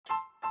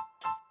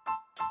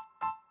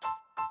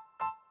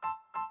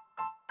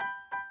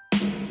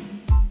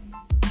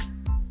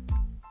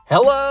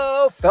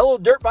Hello, fellow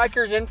dirt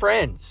bikers and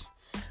friends.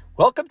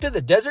 Welcome to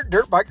the Desert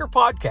Dirt Biker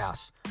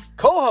Podcast,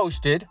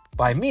 co-hosted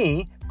by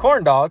me,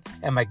 Corn Dog,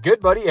 and my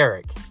good buddy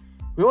Eric.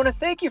 We want to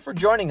thank you for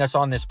joining us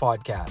on this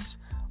podcast.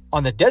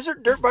 On the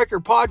Desert Dirt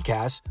Biker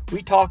Podcast,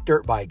 we talk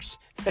dirt bikes.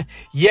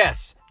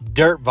 Yes,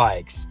 dirt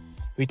bikes.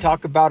 We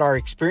talk about our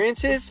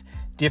experiences,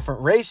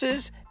 different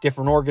races,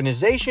 different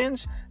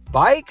organizations,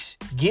 bikes,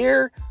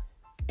 gear,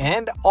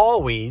 and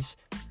always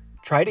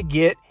try to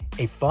get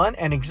a fun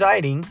and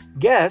exciting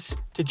guest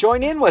to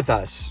join in with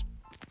us.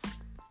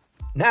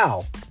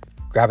 Now,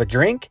 grab a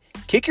drink,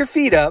 kick your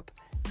feet up,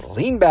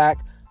 lean back,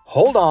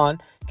 hold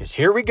on, because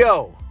here we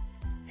go.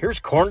 Here's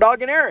Corn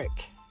Dog and Eric.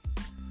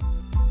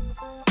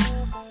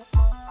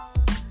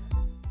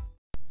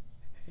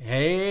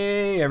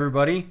 Hey,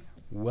 everybody.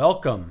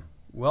 Welcome.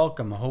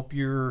 I hope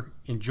you're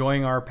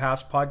enjoying our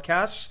past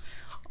podcasts.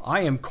 I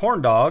am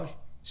Corn Dog,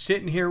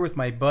 sitting here with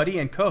my buddy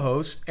and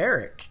co-host,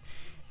 Eric.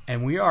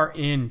 And we are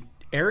in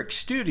Eric's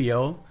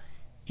studio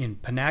in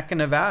Panaca,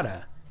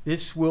 Nevada.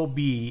 This will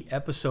be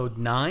episode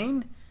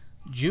 9,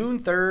 June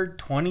 3rd,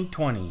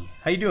 2020.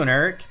 How you doing,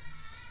 Eric?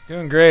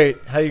 Doing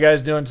great. How you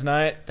guys doing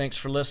tonight? Thanks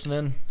for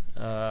listening.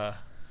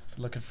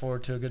 Looking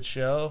forward to a good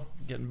show.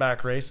 Getting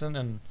back racing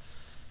and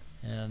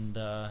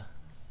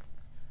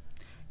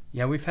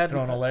yeah, we've had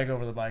throwing a leg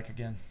over the bike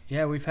again.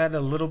 Yeah, we've had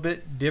a little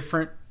bit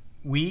different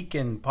week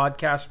and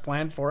podcast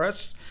planned for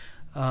us.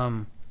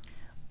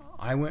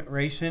 I went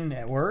racing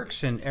at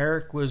WORCS, and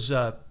Eric was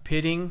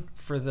pitting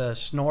for the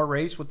Snore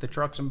race with the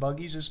trucks and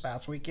buggies this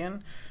past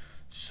weekend.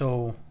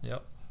 So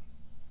yep,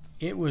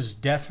 it was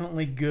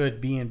definitely good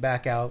being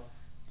back out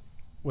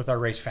with our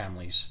race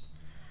families.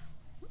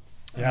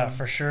 Yeah,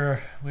 for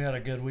sure. We had a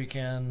good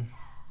weekend.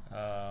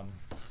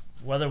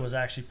 Weather was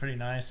actually pretty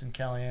nice in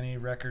Caliente,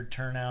 record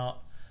turnout.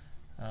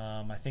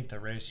 I think the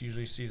race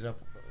usually sees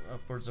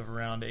upwards of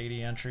around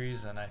 80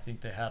 entries, and I think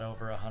they had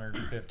over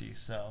 150,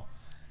 so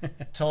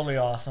totally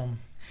awesome.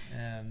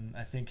 And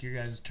I think your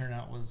guys'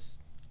 turnout was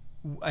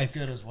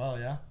good as well,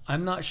 yeah?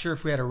 I'm not sure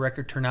if we had a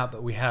record turnout,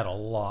 but we had a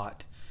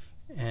lot.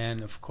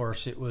 And, of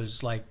course, it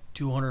was like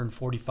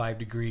 245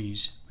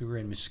 degrees. We were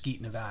in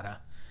Mesquite, Nevada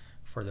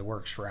for the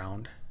WORCS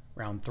round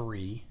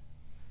 3.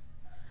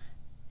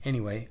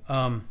 Anyway,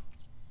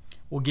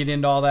 we'll get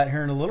into all that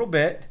here in a little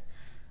bit.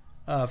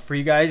 For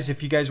you guys,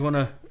 if you guys want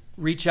to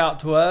reach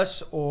out to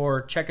us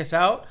or check us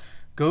out,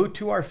 go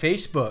to our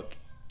Facebook.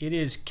 It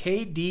is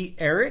KD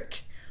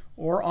Eric,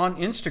 or on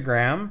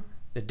Instagram,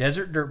 The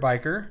Desert Dirt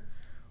Biker,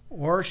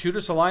 or shoot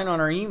us a line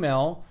on our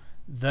email,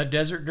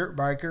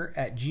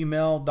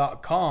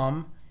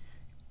 thedesertdirtbiker@gmail.com.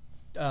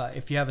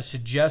 If you have a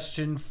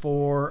suggestion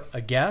for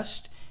a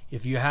guest,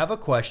 if you have a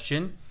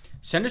question,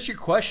 send us your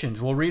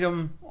questions. We'll read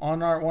them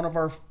on one of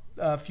our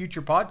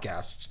future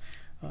podcasts.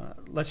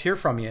 Let's hear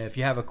from you. If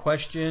you have a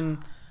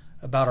question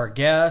about our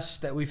guests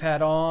that we've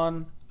had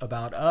on,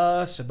 about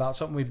us, about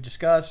something we've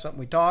discussed, something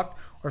we talked,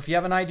 or if you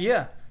have an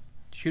idea,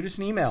 shoot us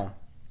an email.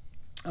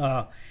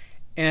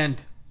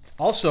 And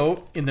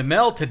also, in the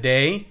mail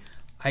today,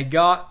 I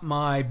got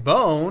my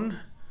bone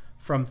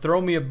from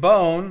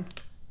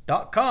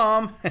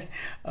throwmeabone.com.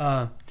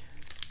 I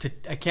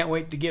can't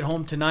wait to get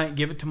home tonight and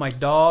give it to my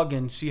dog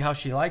and see how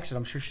she likes it.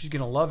 I'm sure she's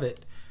going to love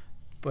it.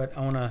 But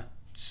I want to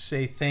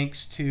say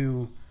thanks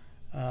to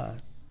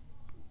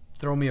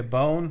Throw Me a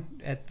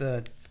Bone at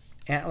the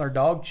Antler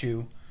Dog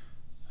Chew.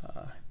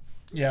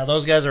 Yeah,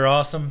 those guys are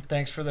awesome.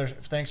 Thanks for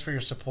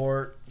your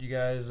support. You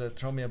guys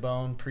Throw Me a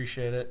Bone,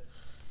 appreciate it.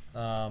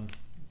 Go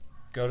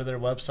to their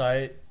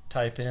website,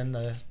 type in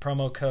the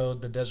promo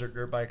code The Desert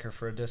Dirt Biker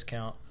for a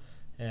discount,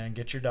 and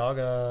get your dog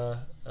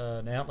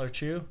an Antler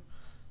Chew.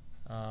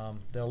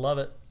 They'll love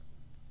it.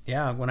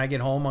 Yeah, when I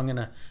get home, I'm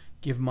gonna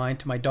give mine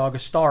to my dog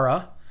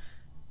Astara,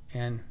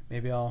 and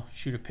maybe I'll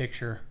shoot a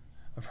picture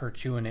of her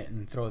chewing it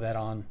and throw that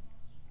on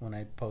when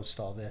I post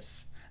all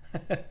this.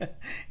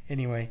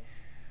 Anyway,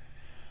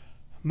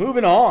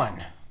 moving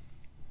on.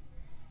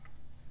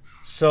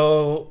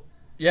 So,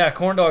 yeah,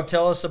 Corn Dog,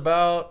 tell us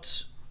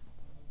about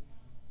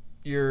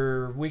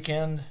your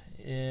weekend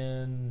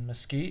in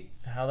Mesquite,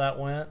 how that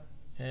went.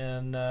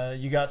 And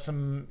you got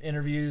some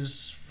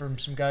interviews from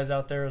some guys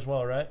out there as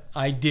well, right?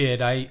 I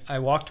did. I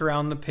walked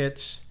around the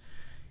pits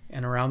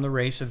and around the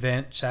race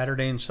event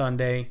Saturday and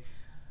Sunday.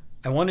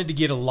 I wanted to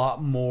get a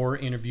lot more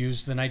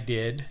interviews than I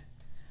did,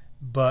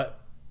 but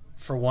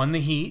for one, the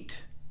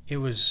heat, it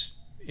was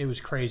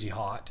crazy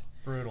hot.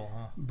 Brutal,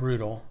 huh?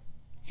 Brutal.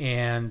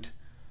 And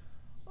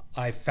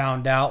I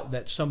found out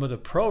that some of the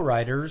pro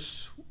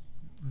riders,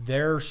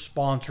 their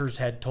sponsors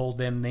had told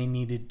them they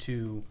needed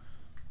to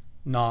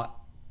not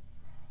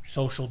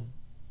social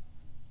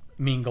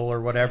mingle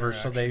or whatever.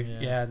 So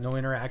no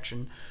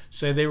interaction.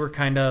 So they were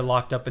kind of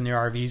locked up in their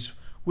RVs,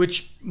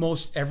 which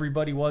most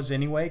everybody was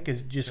anyway,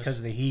 because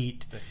of the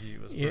heat. The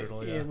heat was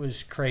brutal, It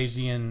was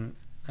crazy, and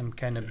I'm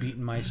kind of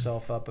beating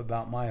myself up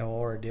about my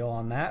whole ordeal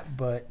on that,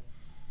 but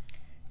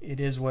it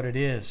is what it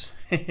is.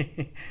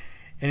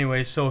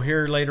 Anyway, so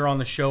here later on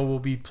the show, we'll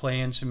be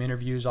playing some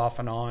interviews off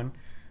and on.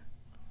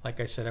 Like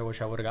I said, I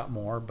wish I would have got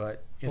more,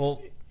 but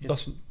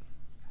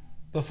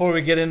Before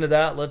we get into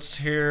that, let's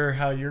hear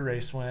how your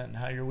race went and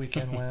how your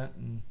weekend went.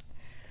 And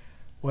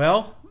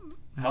Well,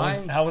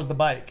 how was the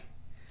bike?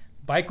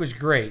 bike was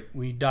great.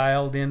 We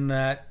dialed in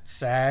that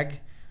sag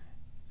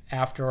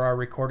after our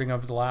recording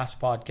of the last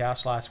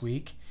podcast last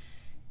week,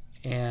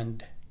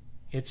 and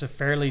it's a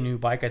fairly new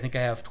bike. I think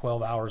I have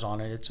 12 hours on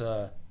it. It's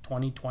a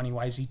 2020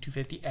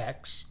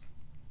 YZ250X,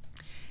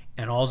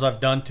 and all I've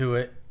done to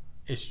it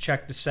is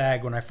check the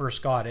sag when I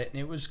first got it, and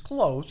it was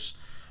close,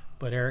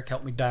 but Eric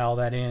helped me dial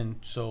that in.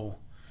 So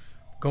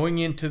going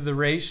into the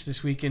race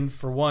this weekend,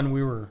 for one,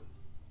 we were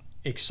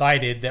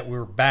excited that we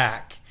were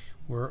back.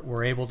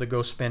 We're able to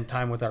go spend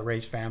time with our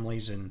race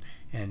families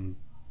and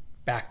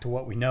back to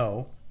what we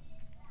know.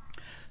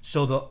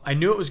 So I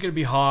knew it was going to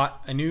be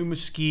hot. I knew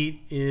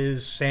Mesquite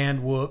is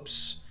sand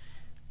whoops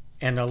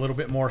and a little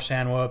bit more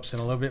sand whoops and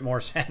a little bit more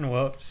sand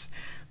whoops.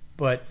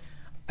 But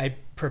I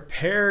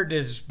prepared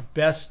as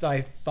best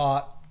I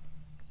thought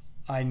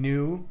I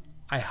knew.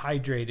 I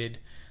hydrated.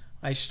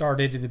 I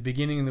started in the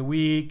beginning of the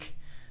week.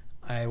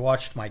 I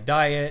watched my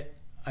diet.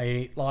 I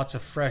ate lots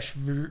of fresh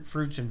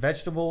fruits and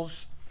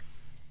vegetables.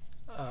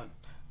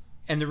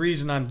 And the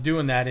reason I'm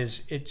doing that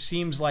is it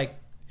seems like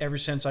ever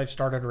since I've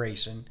started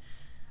racing,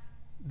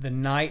 the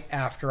night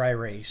after I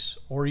race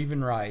or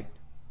even ride,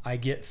 I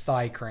get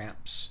thigh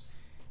cramps,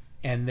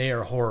 and they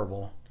are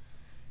horrible.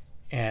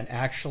 And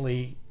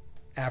actually,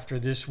 after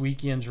this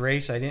weekend's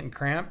race, I didn't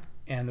cramp,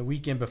 and the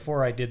weekend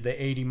before I did the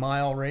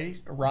 80-mile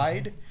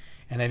ride,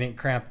 and I didn't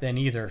cramp then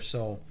either.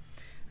 So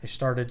I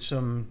started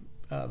some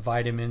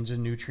vitamins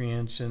and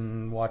nutrients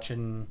and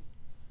watching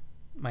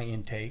my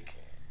intake.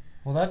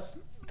 Well, that's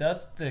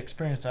the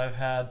experience I've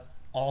had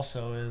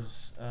also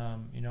is,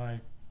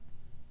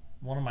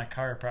 one of my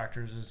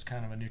chiropractors is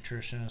kind of a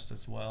nutritionist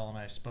as well, and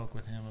I spoke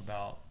with him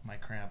about my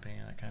cramping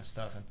and that kind of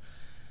stuff. And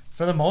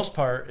for the most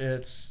part,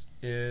 it's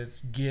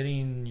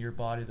getting your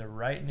body the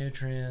right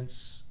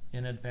nutrients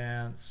in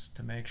advance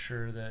to make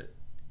sure that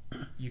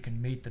you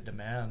can meet the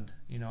demand.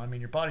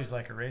 Your body's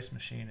like a race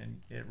machine,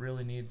 and it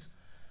really needs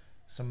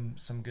some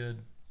good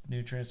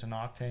nutrients and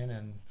octane.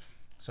 And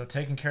so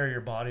taking care of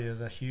your body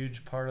is a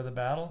huge part of the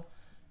battle,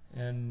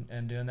 and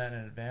doing that in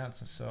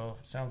advance. And so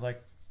it sounds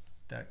like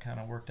that kind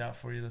of worked out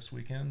for you this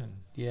weekend. And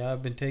yeah,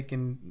 I've been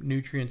taking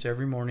nutrients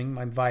every morning,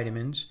 my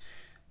vitamins.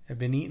 I've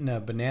been eating a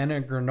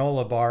banana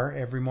granola bar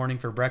every morning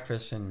for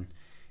breakfast, and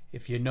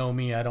if you know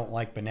me, I don't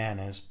like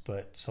bananas,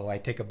 but so I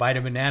take a bite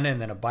of banana and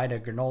then a bite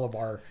of granola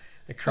bar,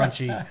 the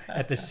crunchy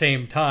at the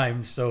same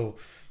time. So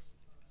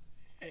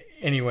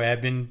anyway,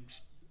 I've been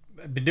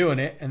doing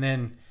it, and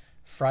then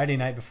Friday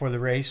night before the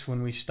race,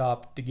 when we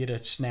stopped to get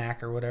a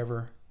snack or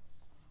whatever,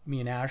 me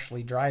and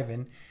Ashley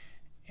driving,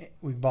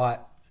 we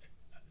bought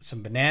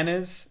some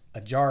bananas,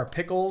 a jar of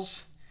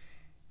pickles,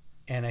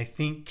 and I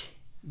think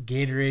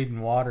Gatorade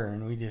and water,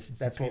 and we just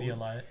that's what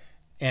Pedialyte.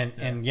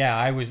 And yeah,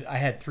 I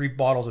had 3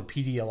 bottles of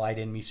Pedialyte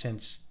in me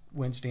since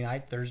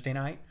Thursday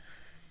night,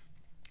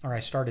 or I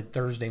started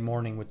Thursday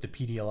morning with the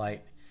Pedialyte,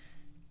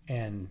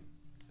 and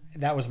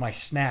that was my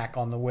snack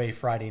on the way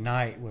Friday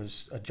night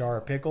was a jar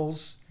of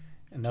pickles,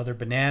 another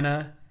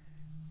banana,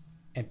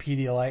 and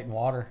Pedialyte and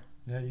water.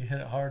 Yeah, you hit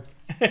it hard.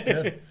 It's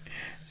good.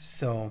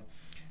 So,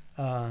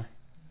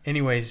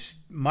 anyways,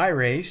 my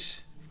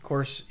race, of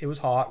course, it was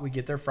hot. We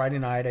get there Friday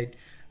night. I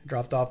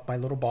dropped off my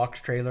little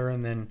box trailer,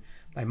 and then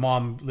my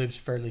mom lives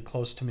fairly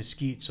close to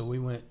Mesquite, so we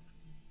went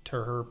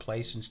to her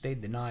place and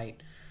stayed the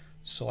night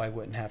so I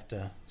wouldn't have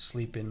to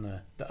sleep in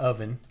the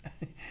oven.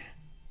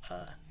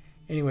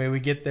 Anyway, we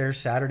get there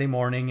Saturday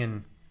morning,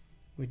 and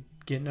we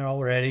getting it all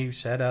ready,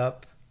 set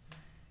up,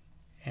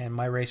 and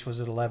my race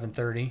was at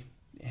 11:30.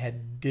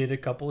 Did a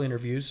couple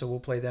interviews, so we'll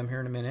play them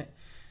here in a minute.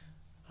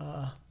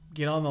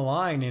 Get on the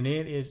line, and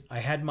I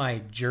had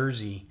my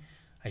jersey.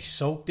 I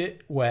soaked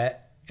it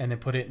wet and then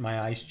put it in my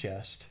ice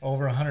chest.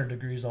 Over 100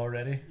 degrees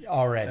already?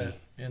 Already.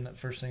 In the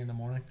first thing in the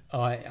morning?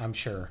 I'm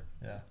sure.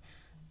 Yeah.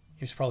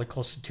 It was probably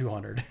close to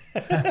 200.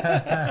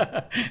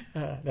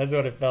 That's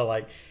what it felt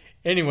like.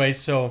 Anyway,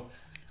 so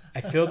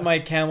I filled my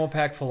camel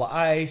pack full of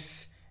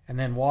ice, and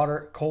then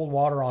cold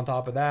water on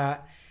top of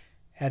that.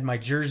 Had my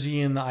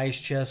jersey in the ice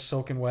chest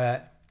soaking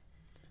wet.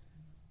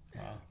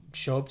 Wow.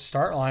 Show up to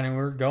start line, and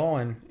we were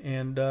going.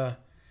 And I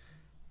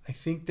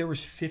think there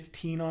was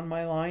 15 on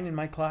my line in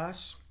my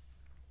class.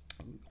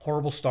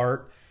 Horrible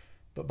start,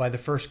 but by the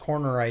first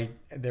corner,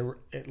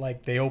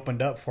 they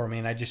opened up for me,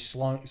 and I just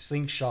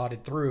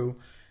slingshotted through.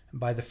 And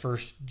by the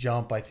first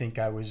jump, I think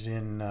I was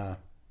in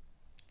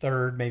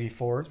third, maybe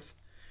fourth.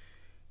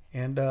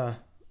 And I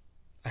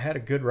had a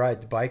good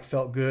ride. The bike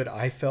felt good.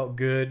 I felt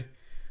good.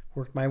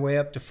 Worked my way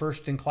up to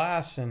first in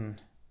class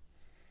and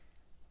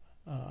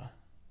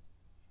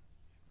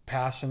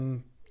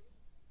passing,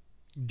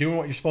 doing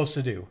what you're supposed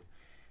to do,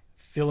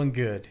 feeling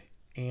good.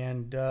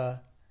 And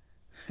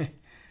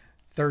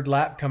third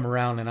lap come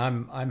around, and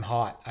I'm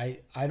hot.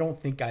 I don't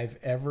think I've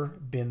ever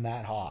been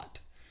that hot.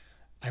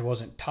 I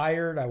wasn't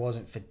tired. I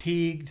wasn't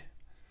fatigued.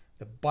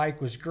 The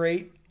bike was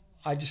great.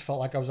 I just felt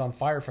like I was on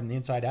fire from the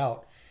inside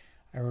out.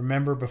 I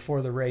remember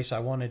before the race, I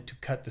wanted to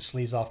cut the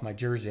sleeves off my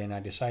jersey, and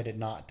I decided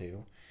not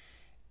to.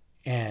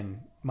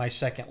 And my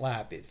second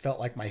lap, it felt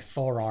like my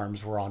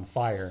forearms were on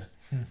fire.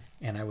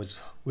 And I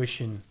was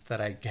wishing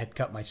that I had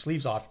cut my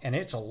sleeves off. And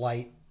it's a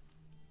light,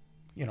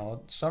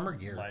 summer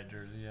gear. Light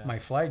jersey, yeah. My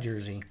fly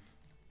jersey.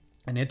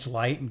 And it's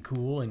light and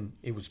cool, and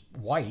it was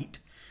white.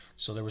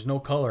 So there was no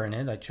color in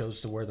it. I chose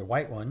to wear the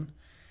white one.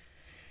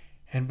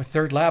 And my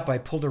third lap, I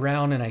pulled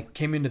around and I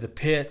came into the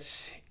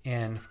pits.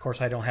 And, of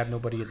course, I don't have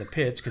nobody in the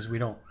pits because we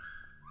don't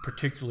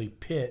particularly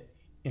pit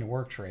in a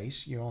WORCS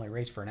race. You only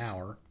race for an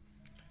hour.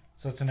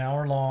 So it's an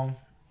hour long.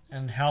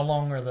 And how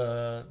long are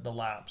the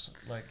laps?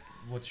 Like,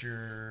 what's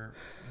your,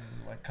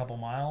 like, couple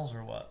miles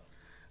or what?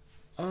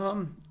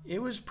 It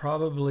was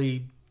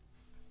probably,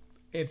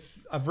 if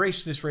I've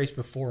raced this race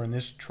before, and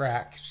this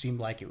track seemed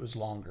like it was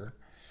longer.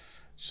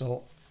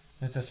 So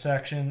it's a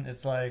section.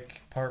 It's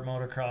like part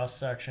motocross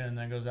section,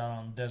 then goes out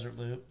on desert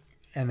loop.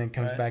 And then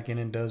comes back in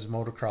and does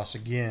motocross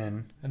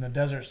again. And the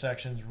desert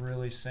section's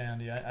really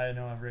sandy. I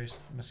know I've raced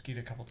Mesquite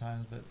a couple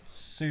times, but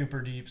super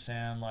deep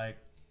sand, like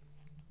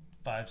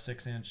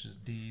 5-6 inches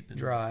deep. And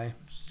dry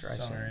some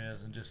sand.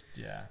 areas, and just,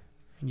 yeah.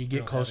 And you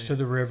get close to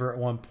the river at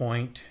one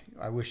point.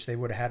 I wish they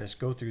would have had us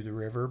go through the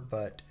river,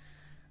 but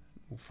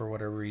for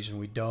whatever reason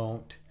we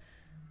don't.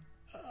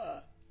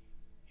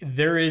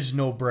 There is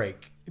no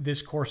break.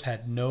 This course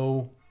had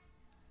no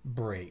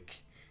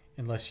break.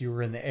 Unless you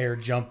were in the air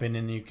jumping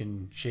and you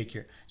can shake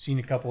your... Seen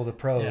a couple of the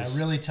pros. Yeah,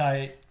 really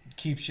tight.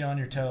 Keeps you on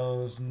your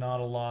toes. Not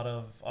a lot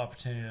of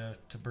opportunity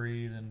to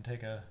breathe and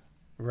take a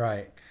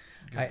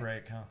good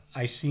break, huh?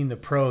 I seen the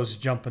pros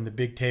jumping the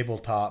big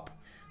tabletop,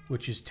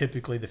 which is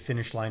typically the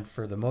finish line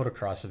for the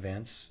motocross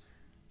events.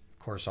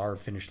 Of course, our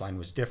finish line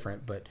was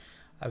different, but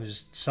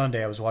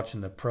Sunday I was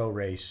watching the pro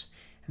race,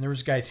 and there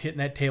was guys hitting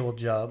that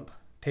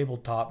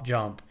tabletop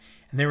jump,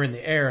 and they were in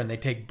the air, and they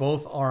take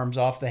both arms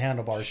off the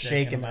handlebars,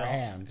 shaking their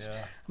hands.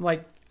 Yeah. I'm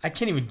like, I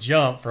can't even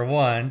jump, for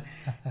one,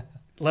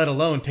 let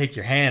alone take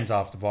your hands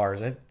off the bars.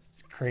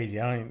 That's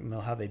crazy. I don't even know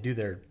how they do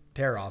their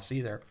tear-offs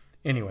either.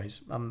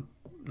 Anyways, I'm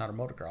not a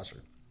motocrosser.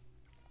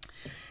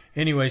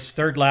 Anyways,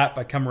 third lap,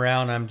 I come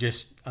around, I'm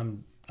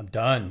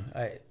done.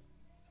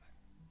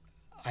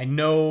 I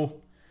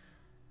know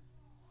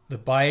the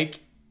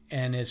bike,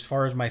 and as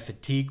far as my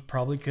fatigue,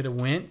 probably could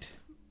have went,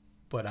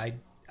 but I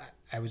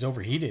was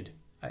overheated.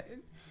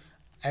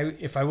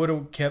 If I would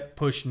have kept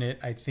pushing it,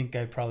 I think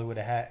I probably would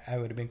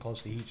have been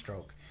close to heat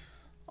stroke.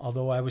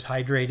 Although I was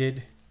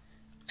hydrated,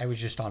 I was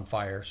just on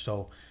fire.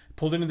 So I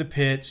pulled into the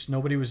pits.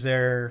 Nobody was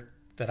there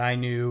that I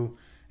knew.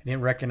 I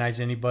didn't recognize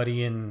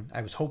anybody, and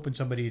I was hoping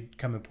somebody would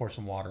come and pour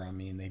some water on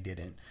me, and they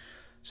didn't.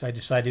 So I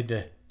decided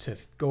to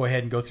go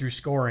ahead and go through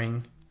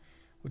scoring,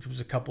 which was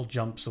a couple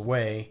jumps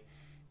away,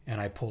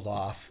 and I pulled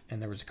off. And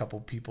there was a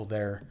couple people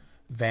there,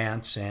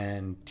 Vance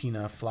and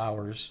Tina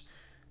Flowers.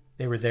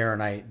 They were there,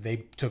 and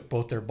they took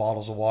both their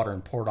bottles of water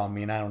and poured on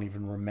me, and I don't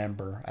even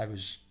remember.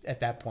 At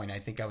that point, I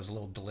think I was a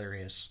little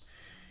delirious.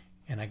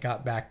 And I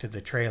got back to the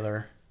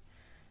trailer.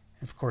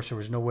 And of course, there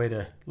was no way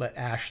to let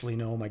Ashley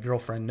know, my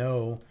girlfriend,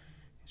 know.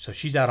 So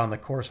she's out on the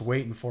course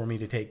waiting for me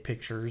to take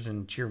pictures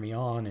and cheer me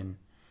on. And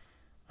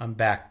I'm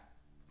back.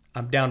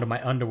 I'm down to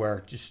my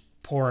underwear, just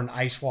pouring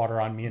ice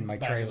water on me in my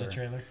trailer. The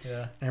trailer,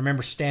 yeah. And I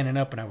remember standing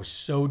up, and I was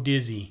so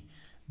dizzy,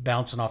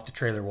 bouncing off the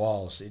trailer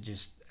walls.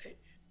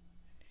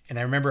 And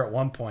I remember at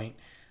one point,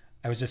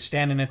 I was just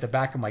standing at the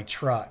back of my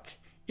truck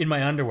in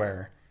my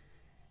underwear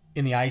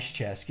in the ice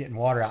chest getting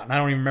water out. And I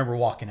don't even remember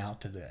walking out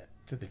to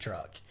the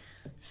truck.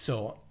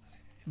 So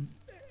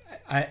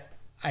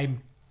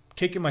I'm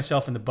kicking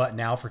myself in the butt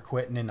now for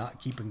quitting and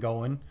not keeping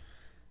going.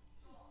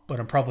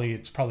 But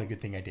it's probably a good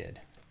thing I did.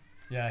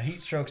 Yeah,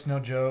 heat stroke's no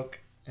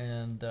joke.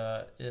 And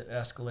it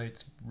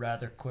escalates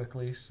rather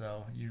quickly.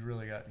 So you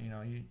really got,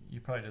 you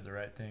probably did the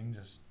right thing.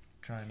 Just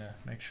trying to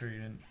make sure you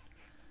didn't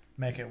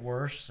make it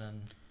worse,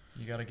 and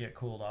you got to get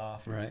cooled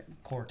off. Right.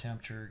 Core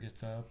temperature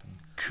gets up. And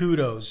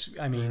kudos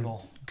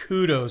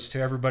to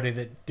everybody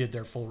that did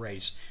their full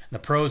race. And the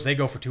pros, they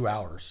go for 2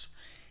 hours,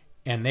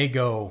 and they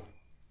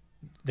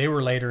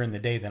were later in the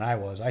day than I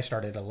was. I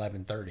started at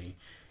 11:30,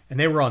 and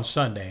they were on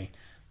Sunday.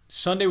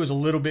 Sunday was a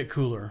little bit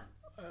cooler.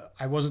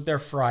 I wasn't there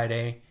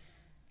Friday,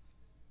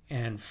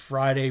 and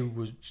Friday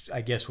was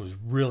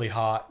really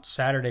hot.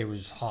 Saturday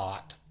was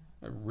hot,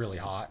 really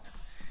hot.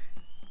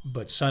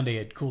 But Sunday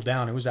had cooled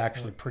down. It was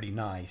actually pretty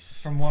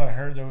nice. From what I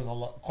heard, there was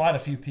quite a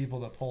few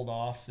people that pulled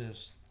off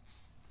this.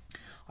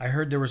 I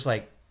heard there was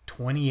like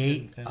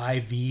 28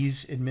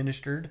 IVs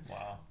administered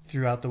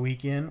throughout the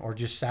weekend, or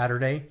just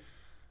Saturday,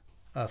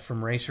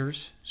 from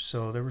racers.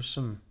 So there was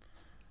some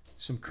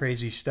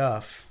crazy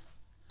stuff.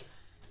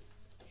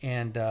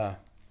 And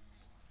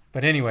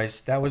but anyways,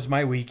 that was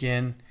my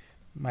weekend.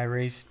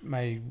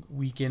 My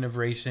weekend of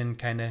racing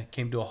kind of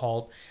came to a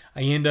halt.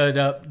 I ended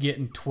up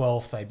getting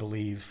 12th, I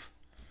believe,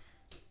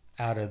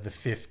 out of the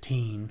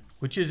 15,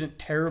 which isn't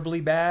terribly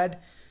bad,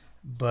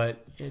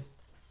 but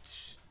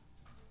it's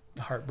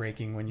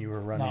heartbreaking when you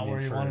were running in first. Not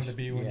where you wanted to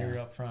be when you were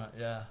up front.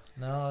 Yeah.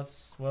 No,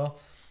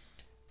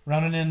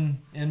 running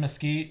in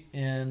Mesquite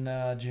in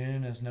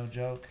June is no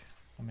joke.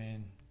 I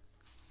mean,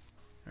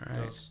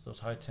 those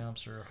high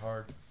temps are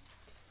hard.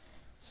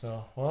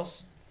 So, well,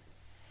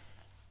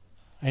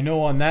 I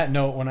know on that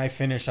note, when I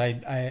finished,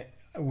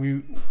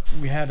 we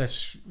had a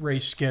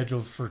race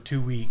scheduled for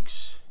 2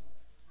 weeks,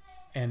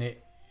 and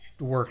it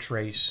WORCS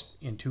race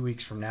in 2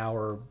 weeks from now,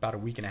 or about a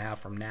week and a half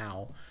from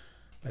now,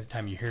 by the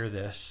time you hear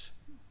this.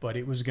 But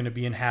it was going to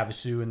be in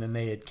Havasu, and then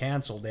they had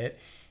canceled it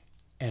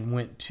and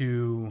went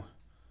to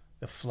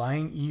the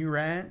Flying E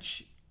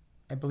Ranch,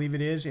 I believe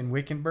it is, in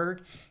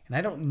Wickenburg. And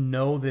I don't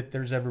know that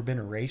there's ever been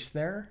a race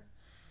there.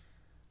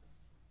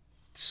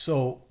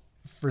 So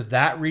for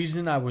that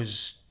reason, I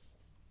was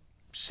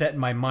set in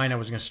my mind I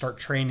was going to start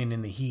training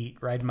in the heat,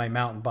 riding my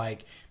mountain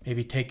bike,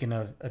 maybe taking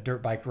a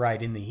dirt bike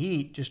ride in the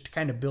heat just to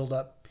kind of build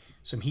up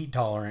some heat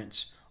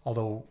tolerance.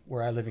 Although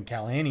where I live in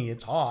Canepa,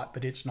 it's hot,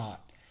 but it's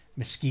not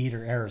Mesquite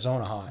or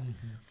Arizona hot.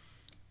 Mm-hmm.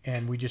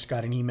 And we just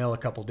got an email a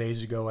couple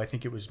days ago, I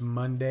think it was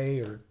Monday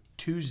or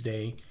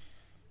Tuesday,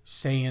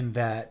 saying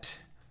that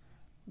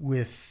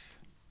with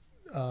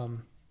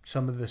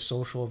some of the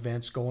social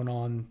events going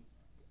on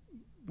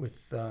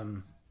with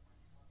the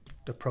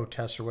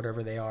protests or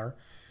whatever they are,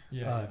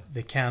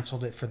 they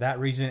canceled it for that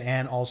reason.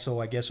 And also,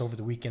 I guess over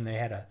the weekend they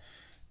had a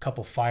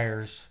couple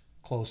fires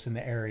close in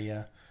the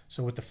area.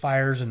 So with the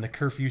fires and the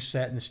curfew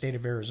set in the state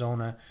of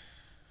Arizona,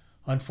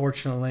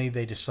 unfortunately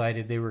they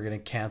decided they were going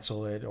to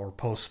cancel it or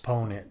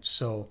postpone it.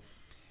 So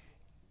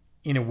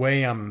in a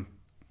way, I'm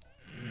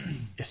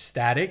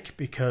ecstatic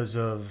because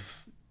I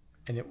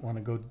didn't want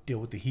to go deal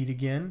with the heat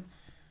again.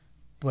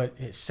 But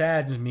it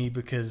saddens me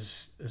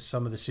because of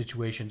some of the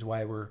situations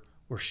why we're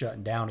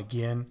shutting down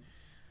again.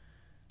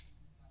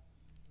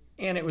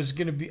 And it was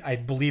going to be, I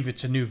believe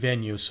it's a new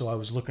venue, so I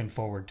was looking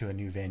forward to a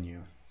new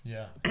venue.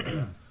 Yeah.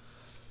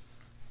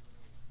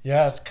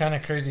 Yeah, it's kind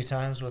of crazy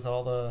times with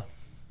all the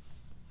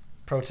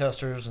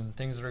protesters and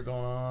things that are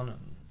going on, and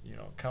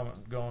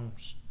going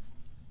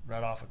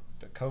right off of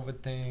the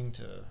COVID thing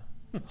to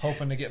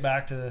hoping to get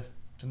back to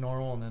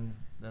normal, and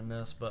then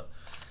this. But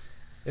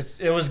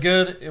it was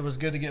good. It was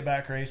good to get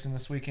back racing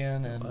this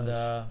weekend, and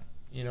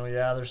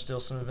there's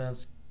still some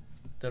events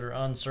that are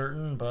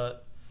uncertain,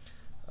 but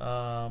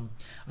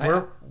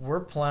we're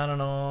planning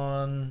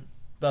on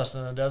Best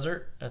in the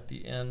Desert at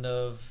the end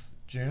of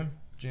June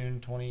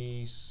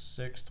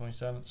 26th,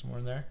 27th, somewhere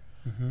in there.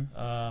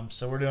 Mm-hmm.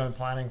 So we're doing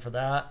planning for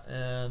that,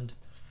 and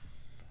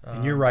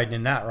you're riding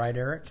in that, right,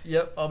 Eric?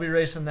 Yep, I'll be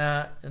racing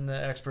that in the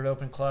Expert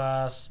Open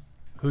class.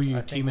 Who are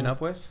you teaming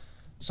up with?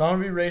 So I'm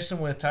going to be racing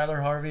with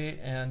Tyler Harvey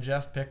and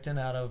Jeff Picton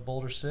out of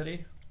Boulder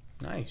City.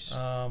 Nice.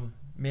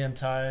 Me and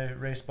Ty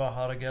raced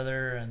Baja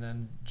together, and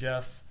then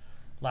Jeff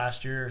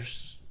last year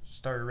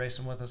started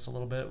racing with us a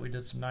little bit. We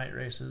did some night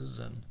races,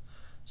 and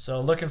so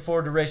looking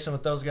forward to racing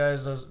with those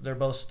guys. They're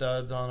both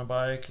studs on a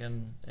bike,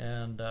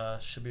 and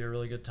should be a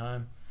really good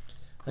time.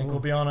 Cool. I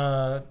think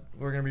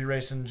we're going to be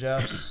racing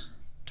Jeff's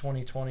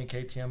 2020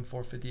 KTM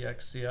 450X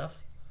CF.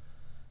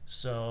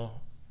 So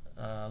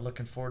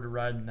looking forward to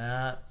riding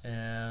that,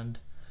 and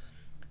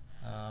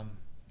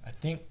I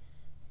think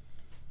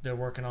they're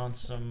working on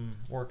some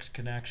WORCS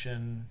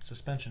connection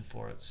suspension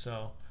for it.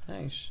 So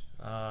nice.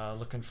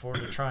 Looking forward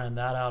to trying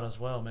that out as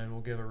well. Maybe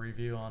we'll give a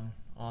review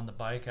on the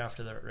bike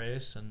after that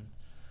race and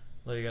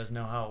let you guys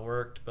know how it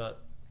worked.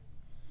 But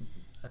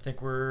I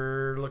think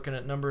we're looking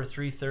at number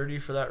 330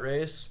 for that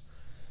race.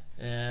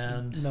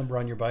 And number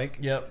on your bike?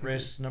 Yep,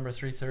 race number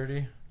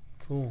 330.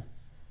 Cool.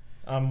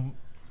 I'm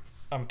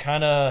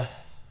kind of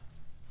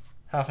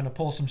having to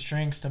pull some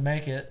strings to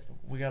make it.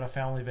 We got a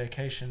family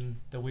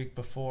vacation the week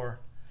before,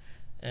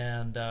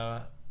 and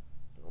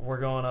we're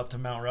going up to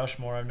Mount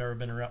Rushmore. I've never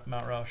been to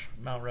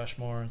Mount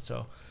Rushmore, and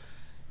so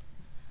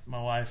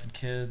my wife and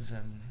kids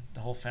and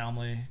the whole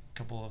family, a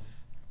couple of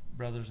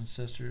brothers and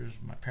sisters,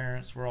 my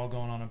parents, we're all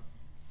going on a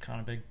kind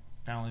of big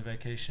family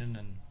vacation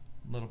and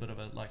a little bit of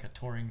a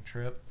touring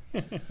trip.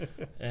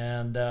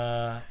 And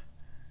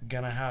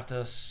gonna have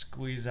to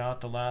squeeze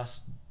out the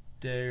last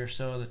day or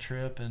so of the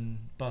trip and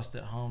bust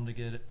it home to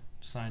get it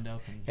signed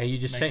up. And you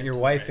just sent your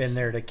wife in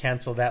there to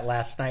cancel that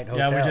last night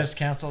hotel. Yeah, we just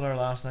canceled our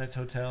last night's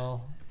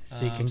hotel.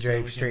 So you can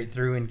drive straight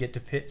through and get to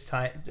pits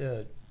to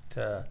what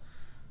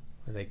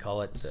do they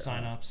call it?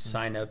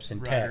 Sign-ups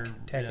and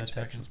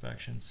tech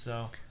inspections.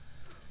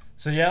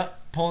 So yeah,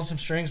 pulling some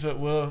strings, but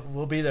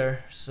we'll be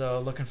there. So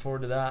looking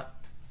forward to that.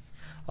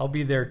 I'll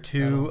be there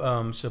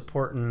too,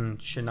 supporting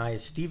Shania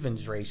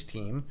Stevens' race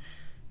team.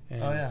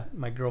 And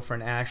my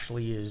girlfriend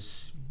Ashley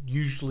is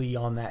usually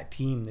on that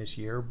team this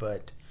year,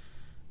 but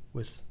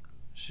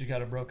she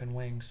got a broken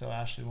wing, so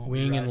Ashley won't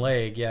wing and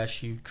leg. Yeah,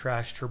 she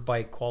crashed her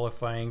bike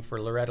qualifying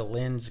for Loretta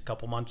Lynn's a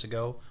couple months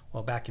ago.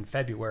 Well, back in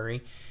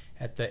February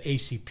at the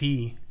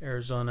ACP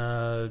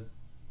Arizona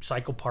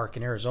Cycle Park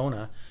in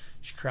Arizona.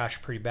 She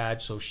crashed pretty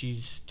bad, so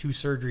she's 2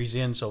 surgeries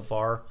in so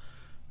far.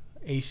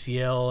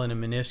 ACL and a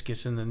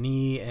meniscus in the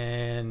knee,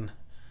 and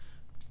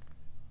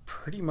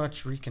pretty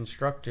much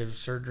reconstructive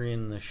surgery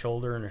in the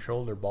shoulder and a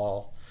shoulder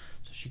ball.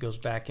 So she goes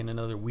back in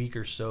another week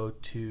or so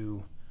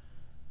to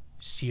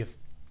see if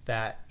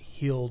that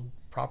healed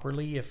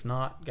properly. If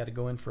not, got to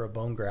go in for a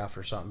bone graft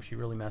or something. She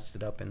really messed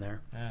it up in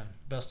there. Man,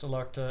 best of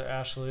luck to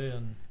Ashley,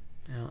 and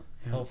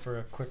Hope for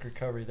a quick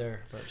recovery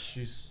there, but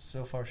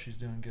so far she's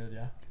doing good.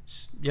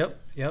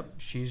 Yep.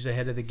 She's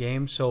ahead of the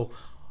game, so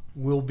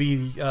we'll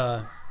be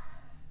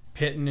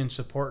pitting and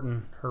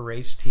supporting her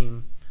race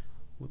team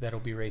that'll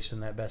be racing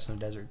that Best in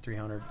the Desert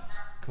 300.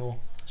 Cool.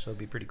 So it'll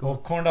be pretty cool. Well,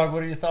 Corn Dog,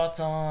 what are your thoughts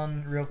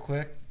on, real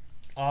quick,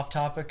 off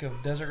topic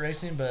of desert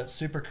racing, but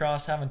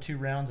Supercross having 2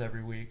 rounds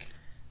every week?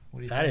 What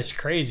do you think? That is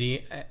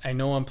crazy. I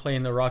know I'm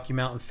playing the Rocky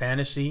Mountain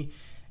Fantasy,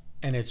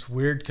 and it's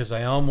weird because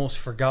I almost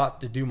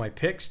forgot to do my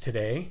picks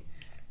today.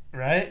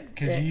 Right?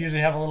 Because you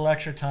usually have a little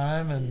extra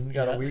time and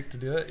got a week to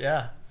do it.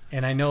 Yeah.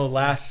 And I know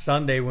last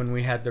Sunday when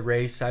we had the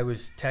race, I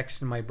was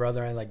texting my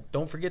brother. I'm like,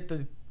 don't forget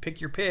to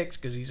pick your picks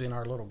because he's in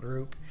our little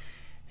group.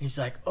 He's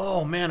like,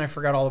 oh, man, I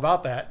forgot all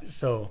about that.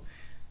 So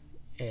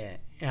I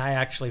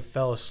actually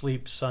fell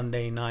asleep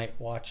Sunday night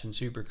watching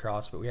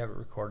Supercross, but we have it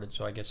recorded,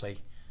 so I guess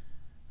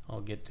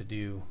I'll get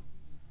to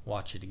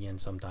watch it again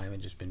sometime.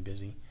 I've just been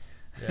busy.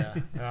 Yeah.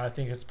 I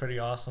think it's pretty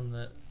awesome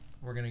that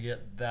we're going to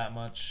get that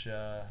much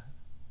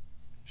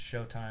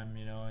showtime,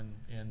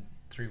 in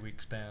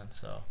 3-week span.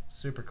 So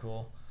super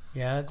cool.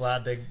 Yeah,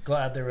 glad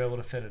they were able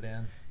to fit it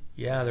in.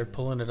 Yeah, they're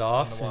pulling it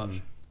off.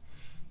 And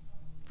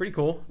pretty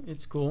cool.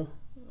 It's cool.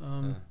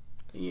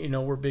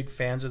 We're big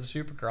fans of the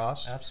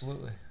Supercross.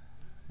 Absolutely.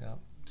 Yeah.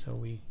 So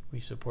we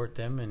support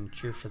them and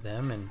cheer for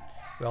them, and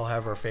we all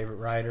have our favorite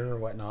rider or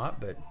whatnot.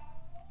 But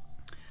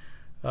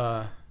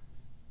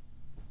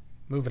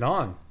moving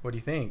on, what do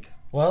you think?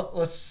 Well,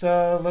 let's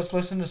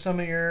listen to some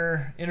of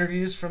your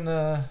interviews from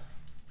the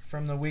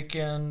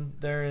weekend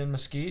there in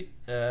Mesquite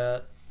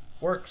at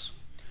WORCS.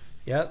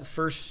 Yeah, the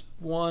first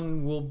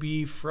one will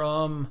be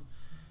from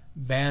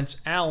Vance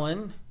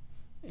Allen,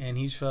 and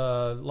he's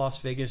a Las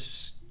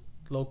Vegas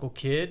local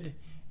kid,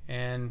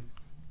 and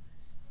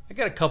I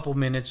got a couple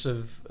minutes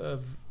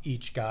of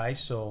each guy,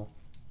 so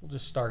we'll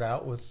just start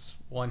out with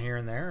one here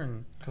and there.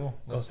 And cool.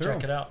 Let's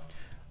check it out.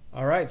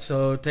 All right,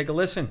 so take a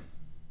listen.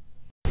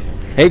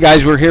 Hey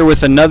guys, we're here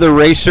with another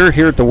racer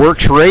here at the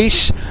WORCS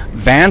race,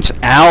 Vance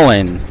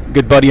Allen,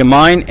 good buddy of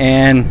mine.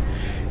 And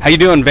how you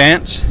doing,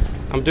 Vance?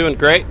 I'm doing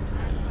great.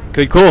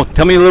 Good, cool.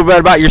 Tell me a little bit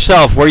about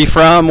yourself. Where are you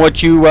from,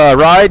 what you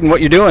ride, and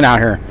what you're doing out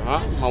here?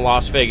 I'm a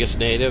Las Vegas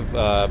native.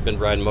 I've been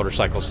riding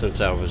motorcycles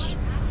since I was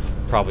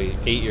probably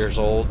 8 years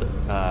old.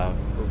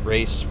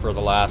 Raced for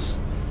the last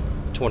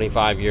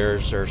 25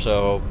 years or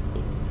so.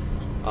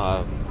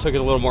 Took it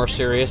a little more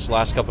serious the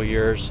last couple of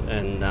years,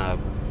 and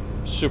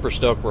super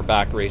stoked we're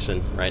back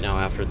racing right now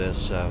after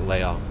this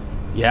layoff.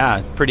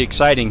 Yeah, pretty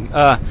exciting.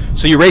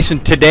 So you're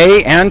racing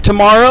today and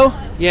tomorrow?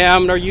 Yeah,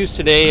 I'm going to use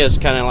today as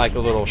kind of like a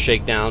little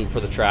shakedown for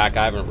the track.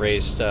 I haven't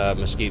raced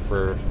Mesquite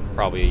for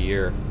probably a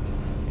year,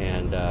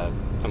 and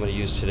I'm going to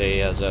use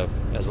today as a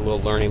little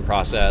learning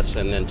process,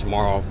 and then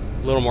tomorrow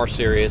a little more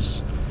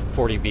serious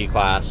 40B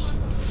class.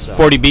 So.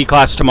 40B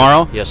class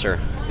tomorrow? Yes, sir.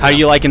 How are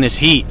you liking this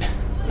heat?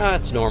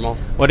 It's normal.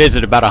 What is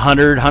it, about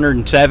 100,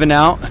 107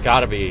 out? It's got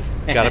to be.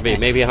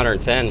 Maybe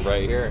 110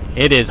 right here.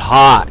 It is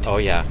hot. Oh,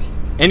 yeah.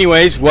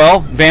 Anyways,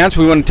 well, Vance,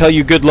 we want to tell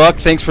you good luck.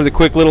 Thanks for the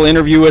quick little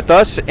interview with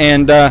us,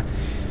 and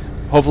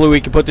hopefully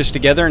we can put this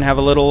together and have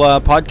a little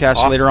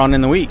podcast later on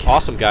in the week.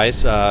 Awesome,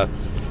 guys. Are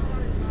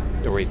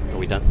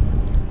we done?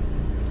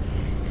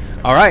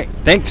 All right.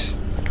 Thanks.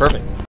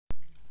 Perfect.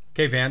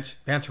 Okay, Vance.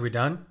 Vance, are we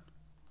done?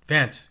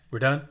 Vance, we're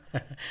done?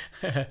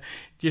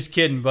 Just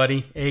kidding,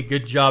 buddy. Hey,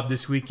 good job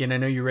this weekend. I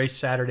know you raced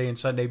Saturday and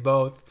Sunday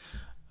both.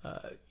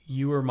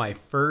 You were my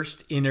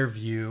first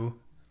interview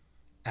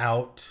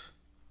out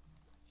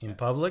in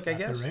public, I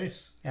guess? At the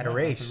race. At a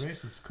race. At the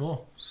race. It's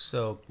cool.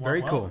 So,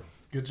 very cool.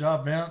 Good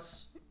job,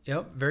 Vance.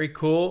 Yep, very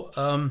cool.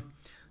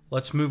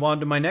 Let's move on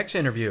to my next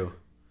interview.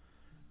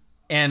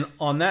 And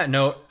on that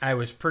note, I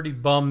was pretty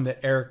bummed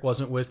that Eric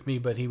wasn't with me,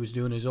 but he was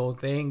doing his own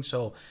thing.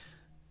 So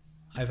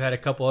I've had a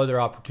couple other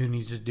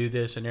opportunities to do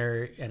this, and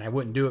I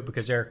wouldn't do it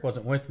because Eric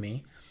wasn't with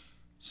me.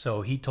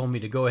 So he told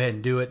me to go ahead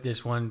and do it.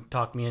 This one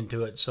talked me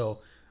into it. So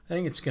I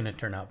think it's going to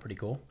turn out pretty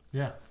cool.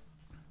 Yeah.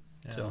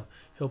 So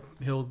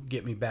he'll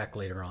get me back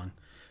later on.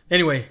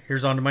 Anyway,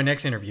 here's on to my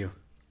next interview.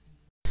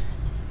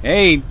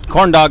 Hey,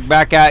 Corn Dog,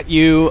 back at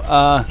you.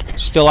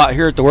 Still out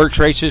here at the WORCS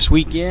race this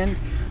weekend,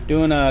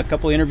 doing a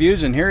couple of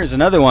interviews, and here is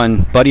another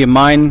one. Buddy of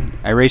mine,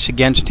 I race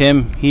against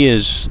him. He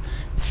is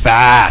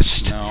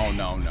fast.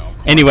 No.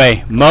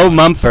 Anyway, Mo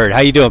Mumford,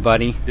 how you doing,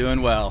 buddy?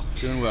 Doing well.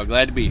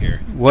 Glad to be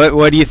here.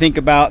 What do you think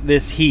about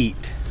this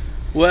heat?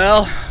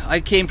 Well, I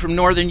came from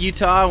northern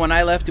Utah. When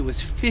I left, it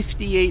was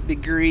 58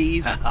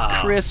 degrees,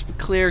 crisp,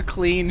 clear,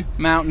 clean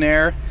mountain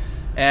air,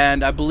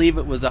 and I believe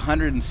it was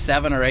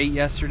 107 or 8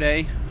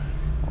 yesterday,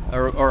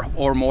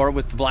 or more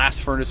with the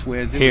blast furnace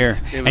winds. It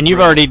was and you've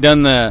brutal. already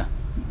done the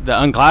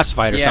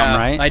unclassified or something,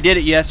 right? I did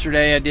it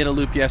yesterday. I did a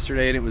loop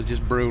yesterday, and it was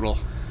just brutal.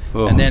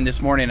 Ooh. And then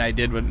this morning I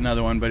did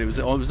another one, but it was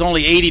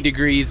only 80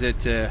 degrees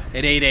at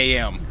 8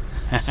 a.m.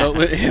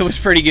 So it was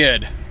pretty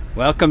good.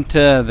 Welcome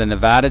to the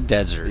Nevada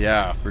desert.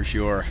 Yeah, for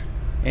sure.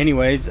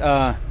 Anyways,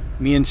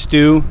 me and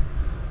Stu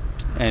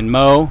and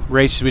Mo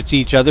race with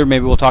each other.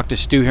 Maybe we'll talk to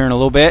Stu here in a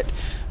little bit.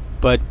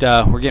 But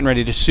we're getting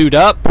ready to suit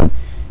up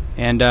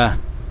and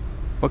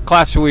What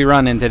class are we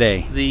running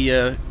today?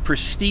 The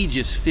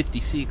prestigious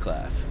 50C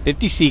class.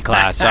 50C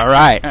class, all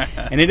right.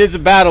 And it is a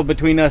battle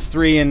between us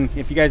three, and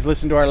if you guys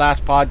listened to our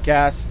last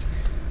podcast,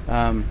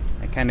 I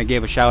kind of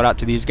gave a shout out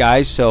to these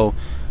guys, so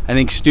I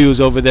think Stu's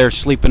over there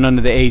sleeping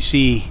under the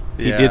AC.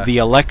 He did the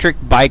electric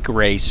bike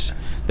race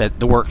that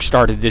the WORCS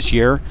started this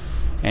year,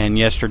 and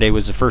yesterday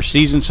was the first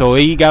season, so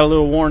he got a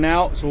little worn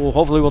out, so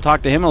hopefully we'll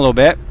talk to him a little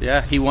bit.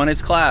 Yeah, he won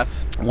his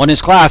class.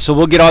 So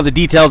we'll get all the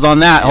details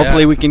on that. Yeah.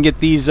 Hopefully we can get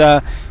these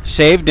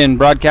saved and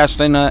broadcast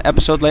in an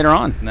episode later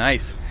on.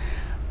 Nice.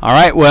 All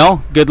right,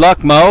 well, good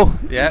luck, Mo.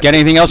 Yeah. Got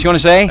anything else you want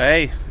to say?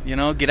 Hey,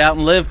 get out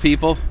and live,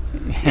 people.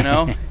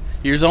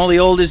 You're only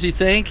old as you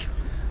think.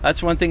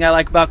 That's one thing I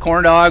like about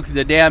Corn Dog.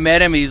 The day I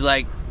met him, he's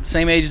like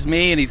same age as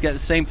me, and he's got the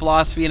same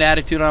philosophy and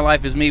attitude on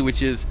life as me,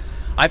 which is,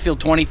 I feel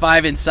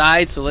 25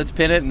 inside, so let's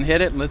pin it and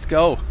hit it and let's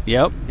go.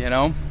 Yep.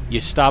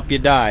 You stop, you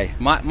die.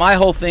 My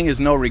whole thing is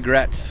no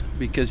regrets,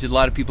 because a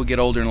lot of people get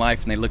older in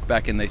life and they look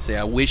back and they say,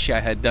 I wish I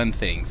had done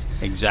things.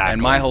 Exactly.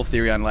 And my whole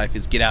theory on life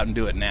is get out and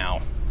do it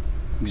now.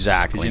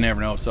 Exactly. Because you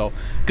never know. So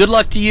good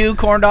luck to you,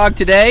 Corn Dog,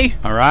 today.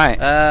 All right.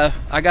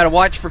 I got to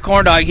watch for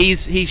Corn Dog.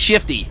 He's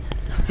shifty.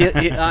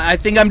 I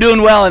think I'm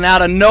doing well, and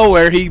out of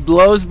nowhere he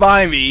blows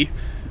by me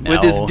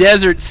with his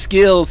desert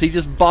skills. He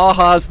just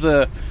bajas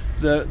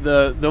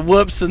the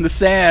whoops and the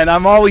sand.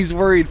 I'm always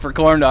worried for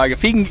Corn Dog.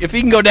 If he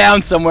can go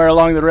down somewhere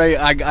along the way,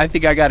 I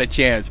think I got a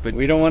chance. But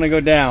we don't want to go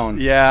down.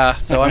 Yeah,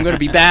 so I'm going to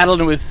be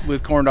battling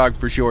with Corn Dog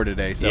for sure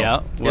today.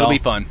 So it'll be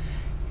fun.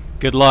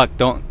 Good luck.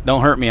 Don't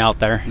hurt me out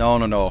there.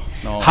 No.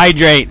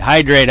 Hydrate.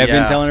 I've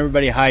been telling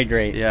everybody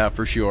hydrate. Yeah,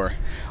 for sure.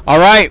 All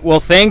right. Well,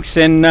 thanks,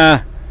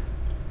 and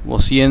we'll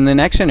see you in the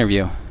next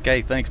interview.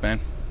 Okay, thanks, man.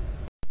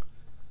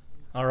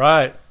 All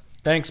right.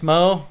 Thanks,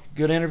 Mo.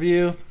 Good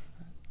interview.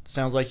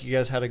 Sounds like you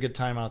guys had a good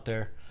time out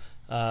there.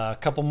 A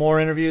couple more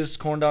interviews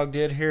Corn Dog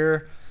did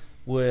here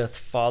with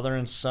father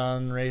and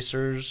son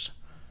racers.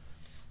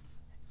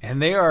 And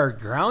they are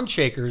ground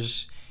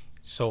shakers,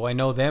 so I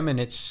know them, and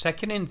it's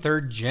second and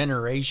third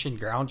generation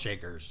ground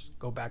shakers.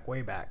 Go back,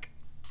 way back.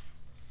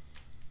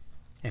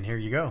 And here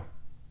you go.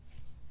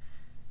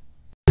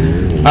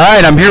 All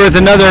right, I'm here with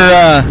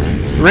another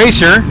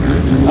racer,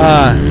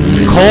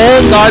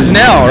 Cole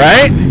Gosnell,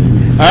 right?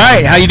 All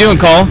right, how you doing,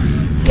 Cole?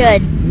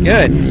 Good.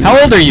 Good.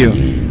 How old are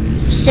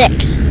you?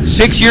 6.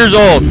 6 years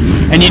old,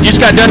 and you just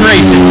got done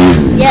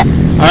racing? Yep.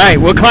 All right,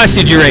 what class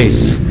did you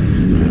race?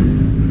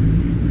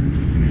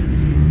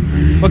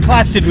 What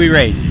class did we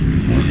race?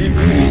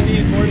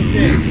 50cc 4 to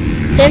 6.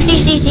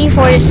 50cc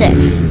 4 to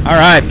 6. All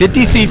right,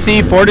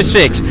 50cc 4 to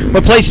 6.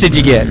 What place did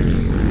you get?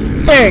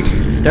 3rd.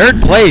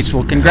 3rd place.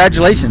 Well,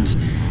 congratulations.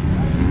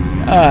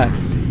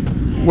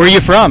 Where are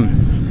you from?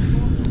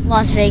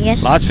 Las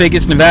Vegas. Las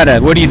Vegas, Nevada.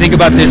 What do you think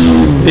about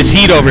this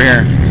heat over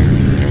here?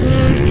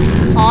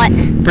 Hot.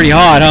 Pretty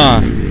hot,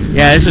 huh?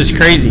 Yeah, this is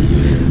crazy.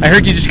 I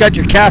heard you just got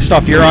your cast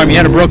off your arm. You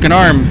had a broken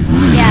arm.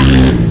 Yeah.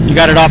 You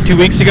got it off 2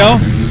 weeks ago?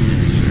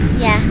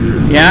 Yeah.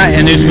 Yeah,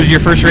 and this was your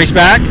first race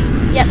back?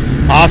 Yep.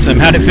 Awesome.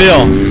 How'd it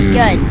feel?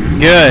 Good.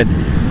 Good.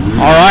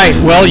 All right.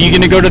 Well, you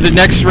going to go to the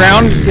next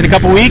round in a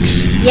couple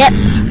weeks? Yep.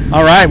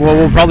 All right. Well,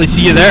 we'll probably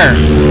see you there.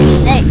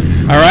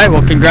 Thanks. All right.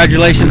 Well,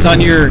 congratulations on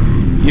your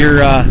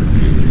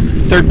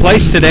 3rd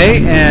place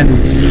today,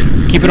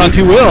 and keep it on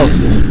 2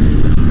 wheels.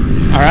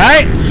 All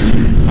right?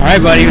 All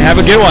right, buddy. Have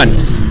a good one.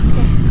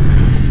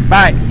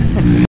 Bye.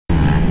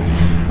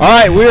 All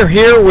right, we're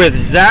here with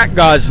Zach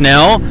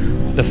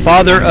Gosnell, the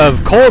father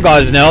of Cole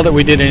Gosnell that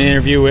we did an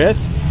interview with,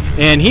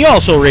 and he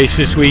also raced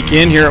this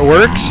weekend here at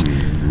WORCS.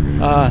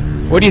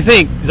 What do you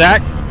think,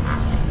 Zach?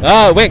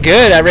 It went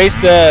good. I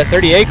raced the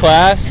 30A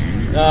class.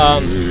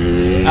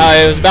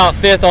 It was about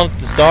 5th on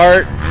the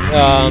start.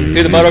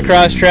 Through the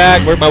motocross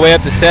track, worked my way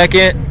up to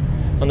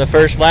 2nd on the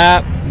first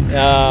lap.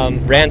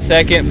 Ran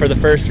 2nd for the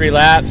first 3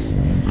 laps,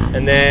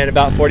 and then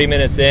about 40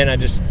 minutes in, I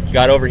just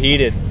got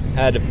overheated.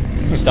 Had to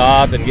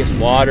stop and get some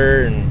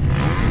water, and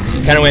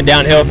kind of went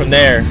downhill from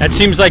there. That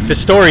seems like the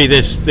story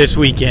this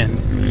weekend.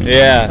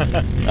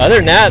 Yeah. Other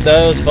than that,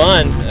 though, it was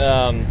fun.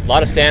 A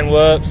lot of sand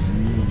whoops.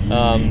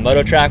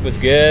 Moto track was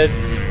good.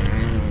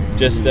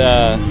 Just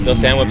those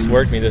sand whoops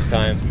worked me this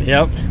time.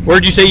 Yep.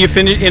 Where'd you say you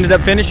ended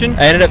up finishing?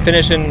 I ended up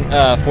finishing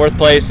 4th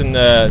place in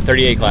the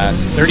 30A class.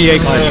 30A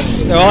class.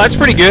 Well, that's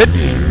pretty good.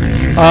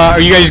 Are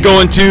you guys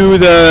going to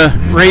the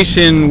race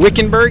in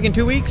Wickenburg in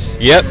 2 weeks?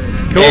 Yep.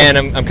 Cool. And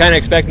I'm kind of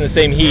expecting the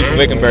same heat in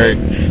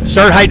Wickenburg.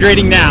 Start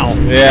hydrating now.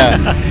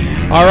 Yeah.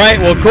 All right.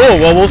 Well, cool.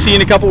 Well, we'll see you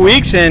in a couple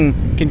weeks, and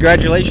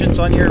congratulations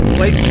on your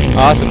placement.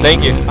 Awesome.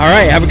 Thank you. All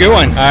right. Have a good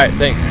one. All right.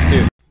 Thanks. You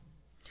too.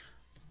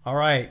 All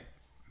right.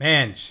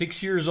 Man,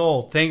 6 years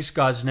old. Thanks,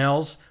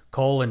 Gosnells,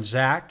 Cole and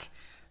Zach.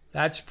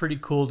 That's pretty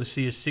cool to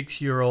see a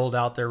 6-year-old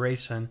out there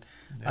racing.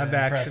 Yeah,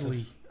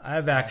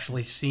 I've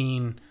actually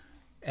seen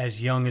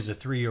as young as a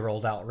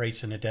 3-year-old out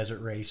racing a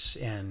desert race,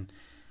 and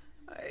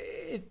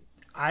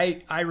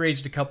I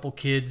raised a couple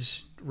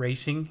kids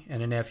racing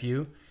and a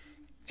nephew,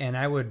 and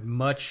I would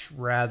much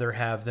rather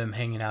have them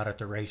hanging out at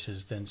the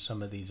races than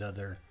some of these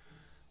other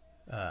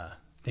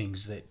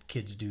things that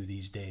kids do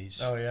these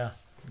days. Oh, yeah.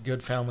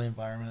 good family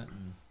environment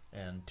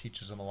and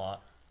teaches them a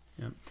lot.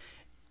 Yeah.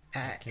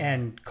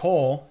 And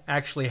Cole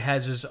actually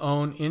has his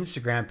own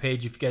Instagram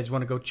page if you guys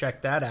want to go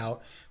check that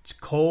out. It's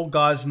Cole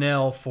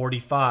Gosnell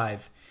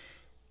 45.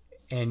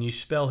 And you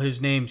spell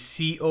his name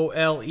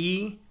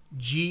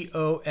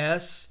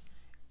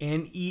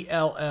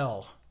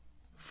COLEGOSNELL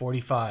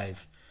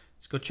 45.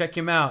 Let's go check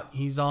him out.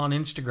 He's on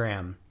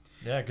Instagram.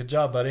 Yeah, good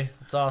job, buddy.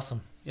 That's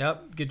awesome.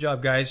 Yep, good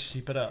job, guys.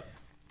 Keep it up.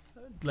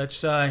 Let's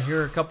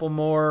hear a couple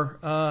more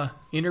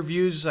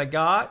interviews I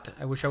got.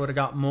 I wish I would have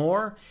got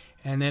more.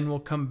 And then we'll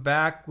come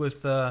back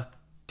with the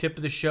tip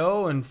of the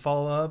show and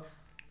follow up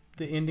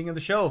the ending of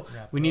the show.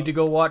 We need to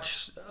go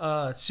watch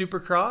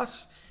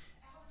Supercross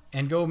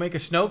and go make a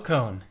snow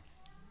cone.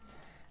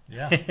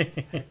 Yeah.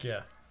 Heck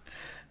yeah.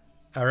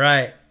 All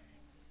right.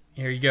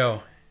 Here you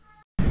go.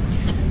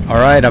 All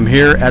right, I'm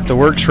here at the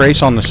WORCS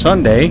race on the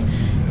Sunday,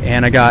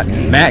 and I got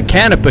Matt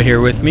Canepa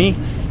here with me.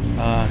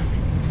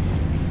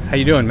 How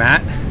you doing,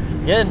 Matt?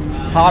 Good.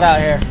 It's hot out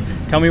here.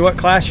 Tell me what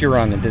class you're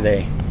running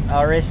today.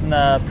 Racing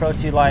the Pro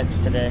 2 Lights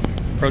today.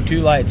 Pro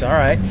 2 Lights, all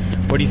right.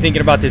 What are you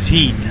thinking about this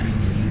heat?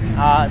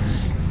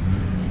 It's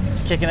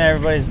kicking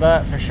everybody's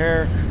butt for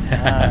sure.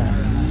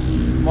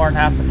 More than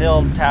half the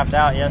field tapped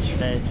out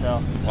yesterday.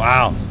 So.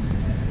 Wow.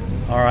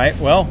 All right.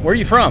 Well, where are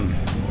you from?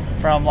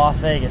 From Las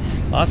Vegas.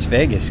 Las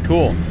Vegas,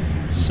 cool.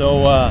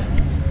 So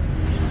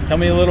tell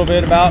me a little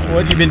bit about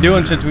what you've been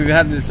doing since we've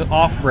had this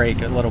off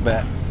break a little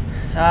bit.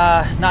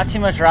 Not too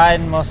much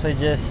riding, mostly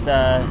just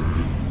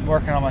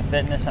working on my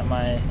fitness at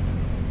my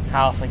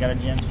house. I got a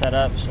gym set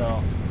up,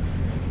 so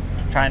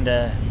trying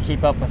to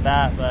keep up with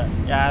that. But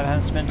yeah, I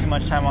haven't spent too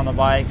much time on the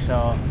bike,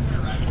 so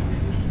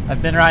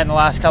I've been riding the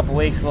last couple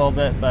weeks a little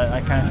bit, but I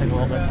kind of took a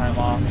little bit of time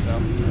off. So.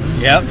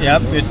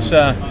 Yep. It's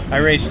I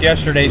raced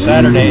yesterday,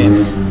 Saturday,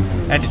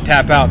 and had to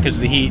tap out because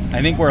of the heat.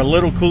 I think we're a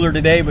little cooler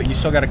today, but you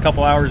still got a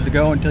couple hours to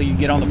go until you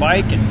get on the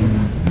bike.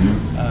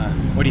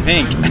 And what do you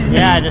think?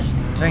 Yeah, just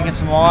drinking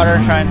some water,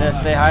 trying to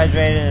stay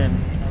hydrated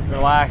and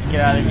relax,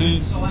 get out of the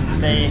heat,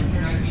 stay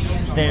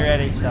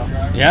ready. So.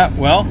 Yeah.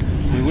 Well,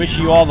 we wish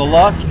you all the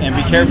luck, and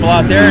be careful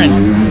out there,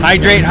 and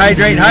hydrate.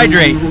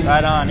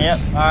 Right on. Yep.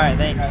 All right.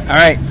 Thanks. All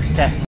right.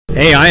 Okay.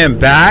 Hey, I am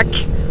back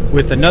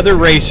with another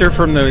racer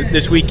from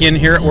this weekend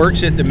here at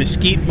WORCS at the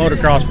Mesquite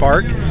Motocross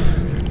Park.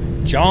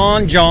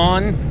 John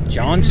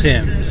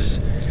Sims.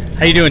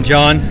 How you doing,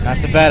 John? Not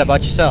so bad.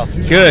 About yourself?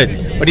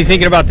 Good. What are you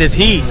thinking about this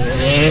heat?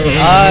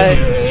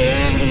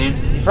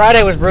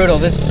 Friday was brutal.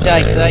 This is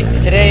like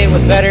today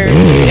was better.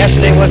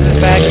 Yesterday wasn't as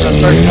bad because I was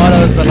first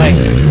motos, but like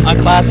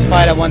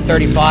unclassified at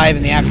 135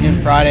 in the afternoon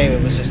Friday,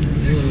 it was just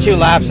 2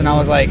 laps, and I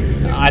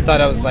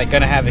thought I was like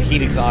gonna have a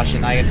heat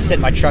exhaustion. I had to sit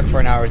in my truck for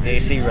an hour with the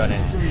AC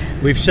running.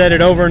 We've said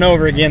it over and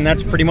over again.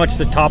 That's pretty much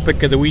the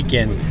topic of the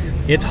weekend.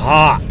 It's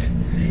hot.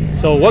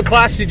 So what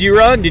class did you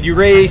run? Did you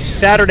race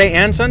Saturday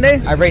and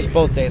Sunday? I raced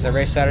both days. I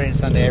raced Saturday and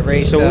Sunday. I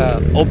raced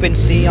Open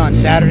C on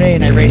Saturday,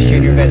 and I raced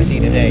Junior Vet C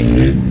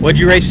today. What'd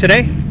you race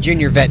today?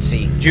 Junior Vet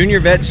C.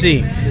 Junior Vet C.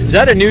 Is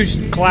that a new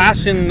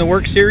class in the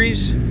WORCS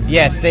series?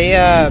 Yes. They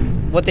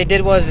what they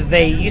did was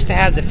they used to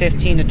have the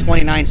 15 to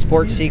 29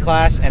 Sport C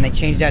class, and they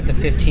changed that to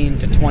 15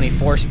 to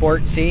 24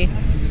 Sport C.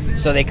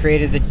 So they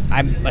created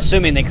I'm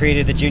assuming they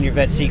created the Junior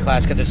Vet C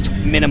class because its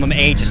minimum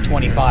age is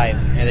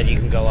 25, and then you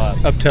can go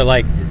up. Up to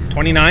like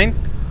 29?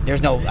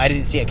 I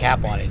didn't see a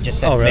cap on it. It just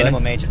said really?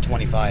 Minimum age of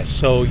 25.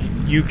 So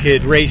you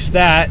could race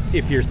that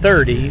if you're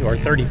 30 or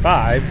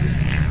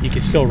 35. You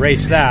could still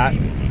race that.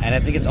 And I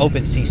think it's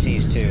open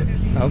CCs too.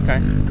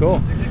 Okay,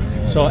 cool.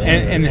 So,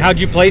 and how'd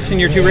you place in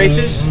your 2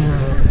 races?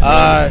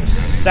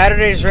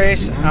 Saturday's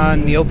race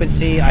on the Open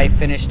C, I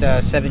finished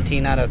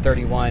 17 out of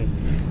 31.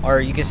 Or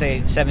you could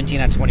say 17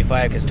 out of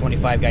 25 because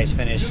 25 guys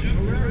finished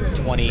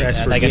 20.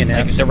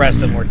 The rest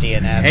of them were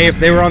DNFs. Hey, if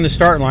they were on the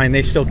start line,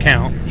 they still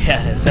count.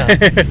 Yeah, so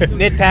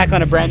mid-pack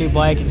on a brand new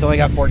bike. It's only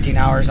got 14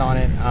 hours on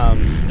it.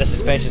 The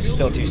suspensions are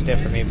still too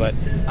stiff for me, but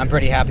I'm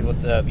pretty happy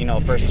with the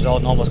first result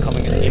and almost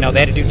coming. They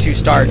had to do 2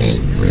 starts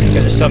because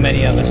there's so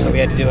many of us. So we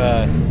had to do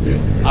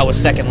I was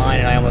second line,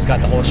 and I almost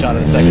got the whole shot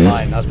of the second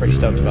line. I was pretty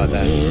stoked about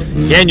that.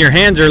 Yeah, and your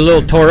hands are a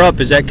little tore up.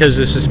 Is that because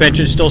the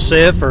suspension's still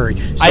stiff, or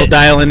still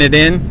dialing it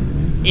in?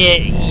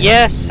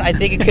 Yes, I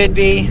think it could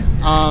be.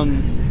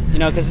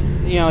 Because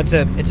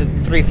it's a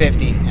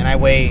 350, and I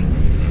weigh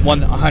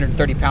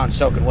 130 pounds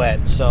soaking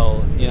wet.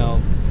 So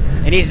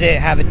it needs to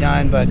have it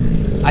done. But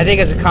I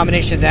think it's a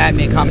combination of that,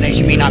 a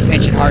combination of me not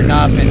pinching hard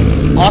enough,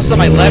 and also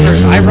my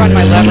levers. I run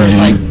my levers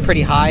like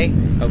pretty high.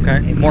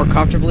 Okay. More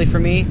comfortably for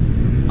me.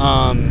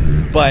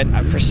 But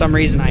for some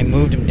reason I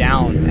moved them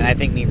down, and I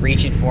think me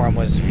reaching for them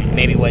was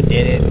maybe what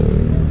did it.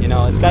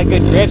 It's got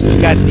good grips.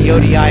 It's got the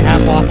ODI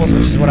half waffles,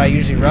 which is what I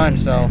usually run.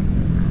 So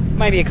it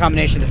might be a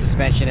combination of the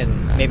suspension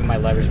and maybe my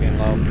levers being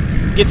low.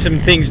 Get some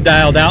things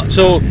dialed out.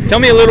 So tell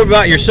me a little bit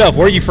about yourself.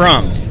 Where are you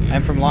from?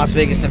 I'm from Las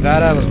Vegas,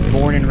 Nevada. I was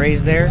born and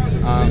raised there.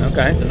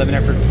 Okay. Been living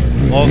there for,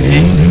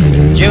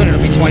 in June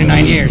it'll be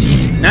 29 years.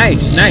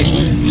 Nice.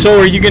 So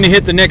are you going to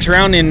hit the next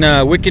round in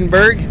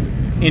Wickenburg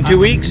in 2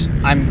 weeks?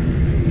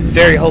 I'm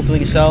very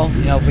hopefully so.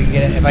 You know,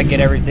 if I get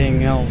everything,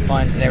 you know,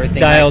 funds and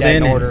everything dialed like that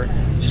in order.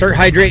 Start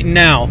hydrating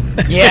now.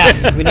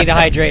 Yeah, we need to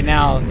hydrate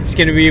now. It's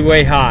going to be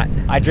way hot.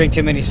 I drink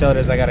too many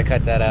sodas. I got to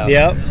cut that out.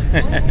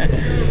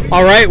 Yep.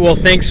 All right. Well,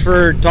 thanks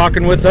for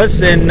talking with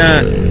us, and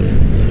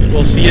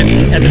we'll see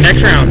you at the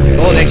next round.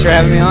 Cool. Thanks for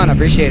having me on. I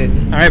appreciate it.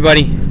 All right,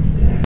 buddy.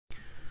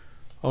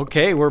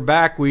 Okay, we're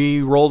back.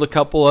 We rolled a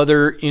couple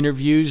other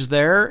interviews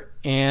there,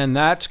 and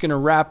that's going to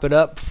wrap it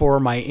up for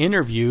my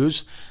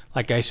interviews.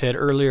 Like I said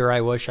earlier,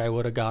 I wish I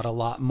would have got a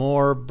lot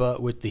more,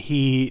 but with the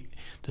heat,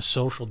 the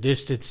social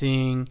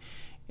distancing,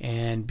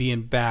 and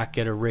being back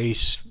at a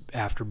race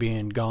after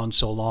being gone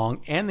so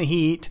long, and the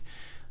heat,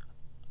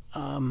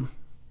 and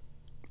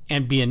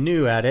being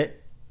new at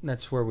it,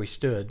 that's where we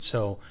stood.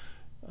 So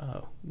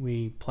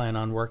we plan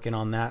on working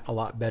on that a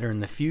lot better in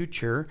the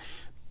future.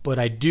 But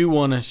I do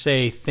want to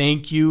say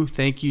thank you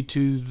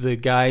to the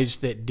guys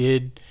that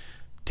did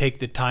take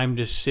the time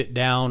to sit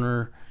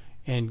down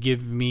and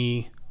give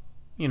me,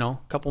 you know,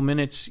 a couple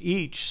minutes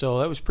each. So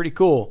that was pretty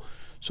cool.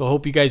 So I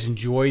hope you guys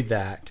enjoyed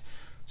that.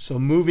 So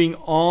moving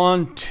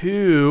on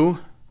to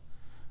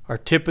our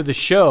tip of the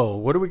show.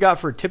 What do we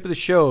got for a tip of the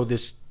show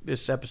this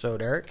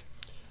episode, Eric?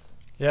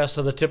 Yeah,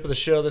 so the tip of the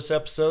show this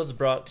episode is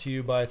brought to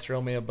you by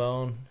Throw Me a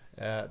Bone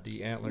at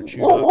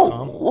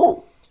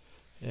theantlerchew.com.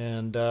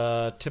 And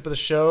tip of the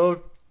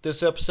show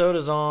this episode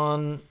is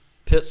on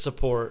pit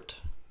support.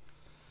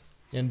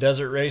 In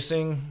desert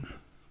racing,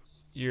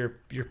 your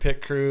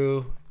pit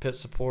crew, pit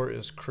support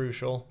is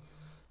crucial.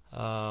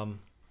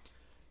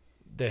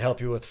 They help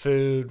you with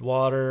food,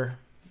 water,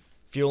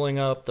 fueling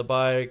up the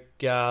bike,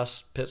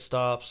 gas, pit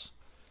stops,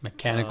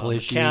 mechanical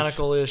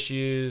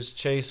issues,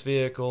 chase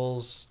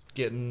vehicles,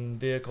 getting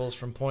vehicles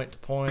from point to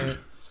point,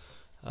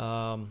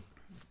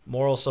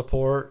 moral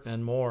support,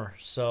 and more.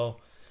 So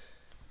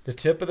the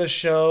tip of the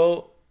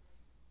show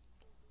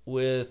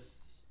with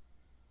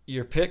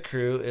your pit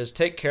crew is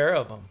take care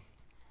of them.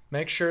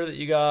 Make sure that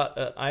you got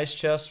an ice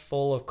chest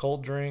full of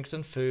cold drinks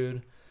and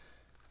food.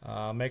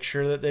 Make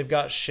sure that they've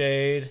got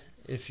shade.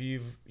 If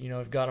you've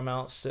got them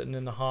out sitting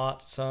in the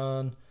hot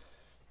sun,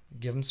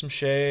 give them some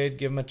shade.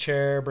 Give them a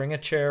chair. Bring a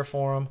chair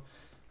for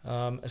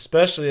them.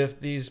 Especially if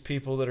these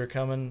people that are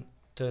coming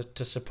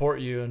to support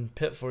you and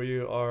pit for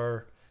you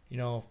are, you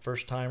know,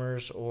 first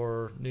timers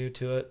or new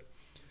to it.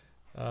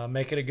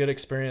 Make it a good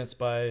experience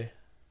by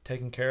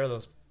taking care of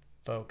those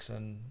folks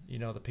and, you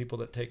know, the people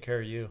that take care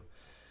of you,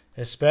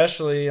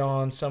 especially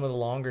on some of the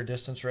longer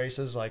distance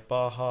races like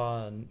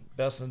Baja and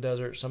Best in the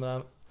Desert, some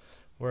of them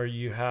where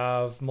you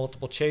have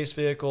multiple chase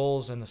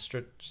vehicles and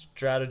the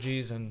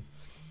strategies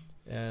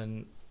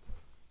and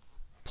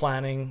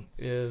planning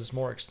is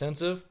more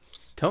extensive.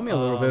 Tell me a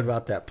little bit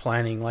about that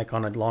planning, like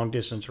on a long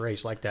distance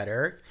race like that,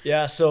 Eric.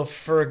 Yeah, so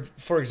for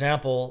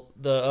example,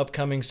 the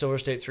upcoming Silver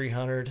State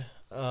 300,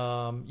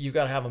 you've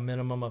got to have a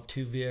minimum of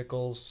 2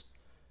 vehicles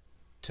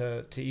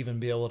to even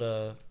be able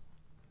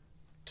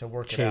to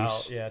work chase. It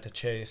out. Yeah, to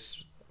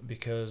chase,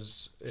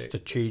 because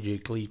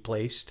strategically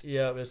placed.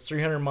 Yeah, it's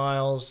 300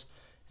 miles,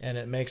 and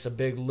it makes a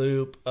big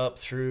loop up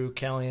through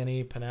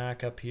Caliente,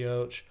 Panaca,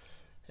 Pioche,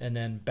 and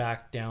then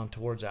back down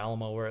towards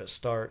Alamo where it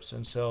starts.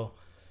 And so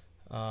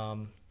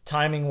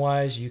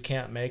timing-wise, you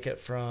can't make it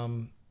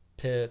from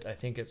pit. I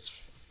think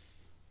it's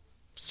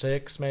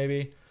 6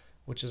 maybe,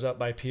 which is up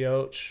by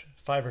Pioche.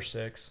 5 or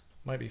 6,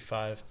 might be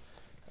 5,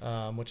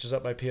 which is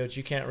up by Pioche.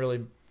 You can't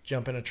really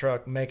jump in a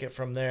truck, make it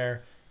from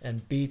there,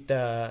 and beat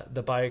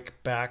the bike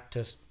back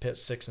to pit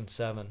 6 and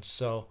 7.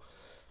 So,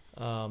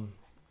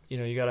 you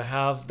know, you got to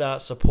have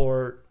that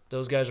support.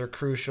 Those guys are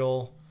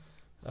crucial.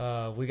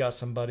 We got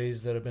some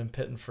buddies that have been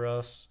pitting for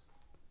us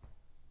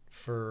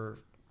for,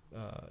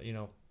 you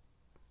know,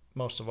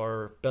 most of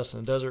our Best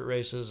in the Desert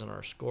races and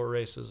our score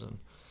races,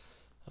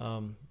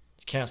 and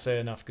can't say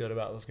enough good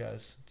about those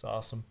guys. It's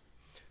awesome.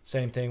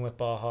 Same thing with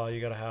Baja.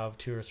 You got to have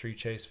 2 or 3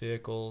 chase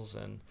vehicles,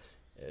 and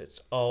it's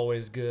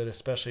always good,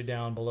 especially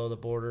down below the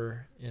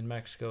border in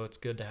Mexico. It's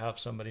good to have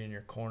somebody in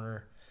your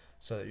corner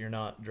so that you're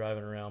not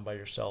driving around by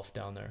yourself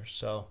down there.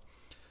 So,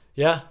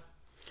 yeah.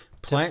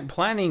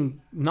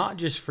 Planning, not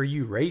just for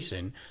you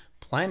racing,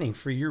 planning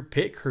for your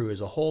pit crew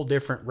is a whole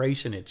different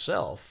race in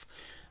itself.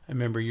 I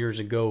remember years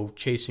ago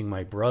chasing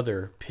my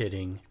brother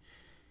pitting,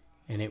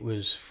 and it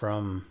was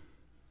from,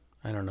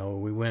 I don't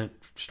know,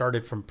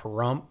 started from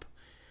Pahrump,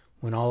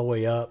 went all the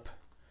way up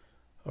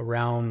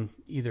around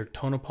either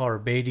Tonopah or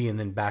Beatty, and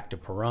then back to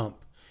Pahrump.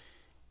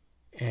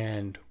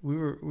 And we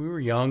were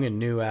young and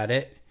new at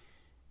it.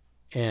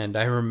 And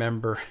I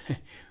remember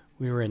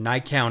we were in Nye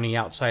County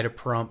outside of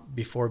Pahrump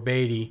before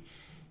Beatty,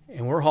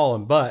 and we're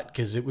hauling butt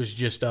because it was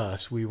just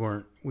us. We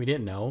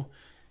didn't know.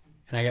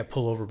 And I got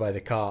pulled over by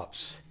the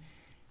cops.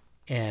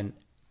 And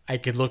I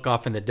could look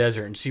off in the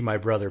desert and see my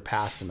brother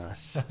passing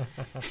us.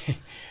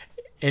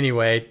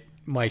 Anyway,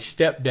 my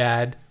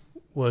stepdad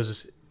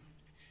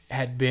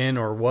had been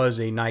or was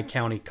a Nye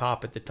County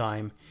cop at the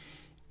time.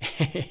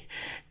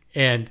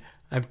 And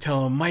I'm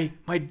telling him, my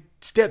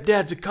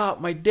stepdad's a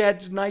cop. My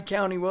dad's Nye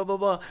County, blah, blah,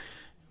 blah.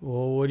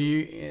 Well, what do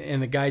you...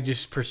 And the guy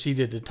just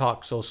proceeded to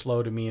talk so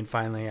slow to me. And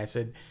finally I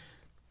said,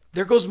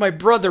 there goes my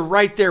brother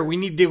right there. We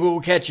need to go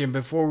catch him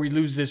before we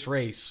lose this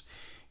race.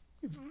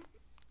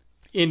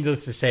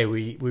 Needless to say,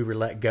 we were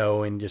let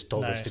go and just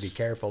told us to be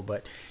careful.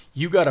 But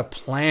you got to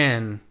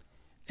plan,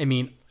 I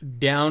mean,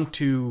 down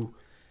to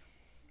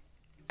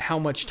how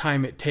much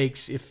time it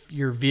takes if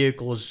your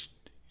vehicle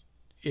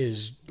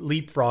is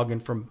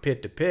leapfrogging from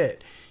pit to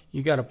pit.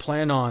 You got to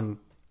plan on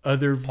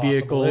other Possible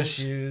vehicles,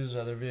 issues,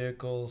 other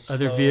vehicles,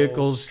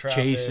 traffic,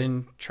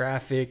 chasing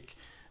traffic,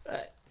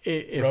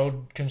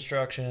 road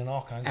construction,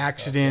 all kinds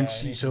accidents. of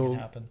stuff. So can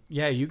happen.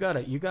 yeah, you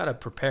gotta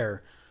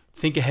prepare,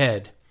 think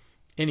ahead.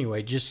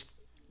 Anyway, just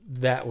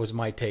that was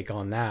my take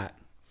on that.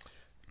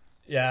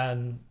 Yeah,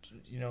 and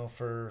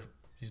for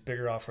these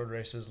bigger off-road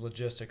races,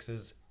 logistics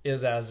is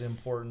as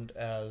important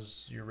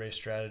as your race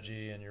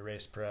strategy and your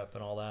race prep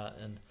and all that.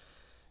 And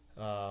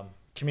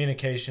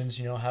communications,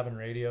 having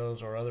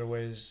radios or other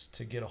ways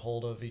to get a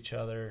hold of each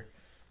other.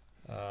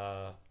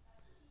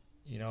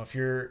 If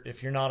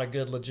you're not a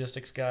good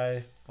logistics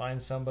guy, get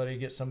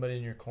somebody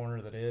in your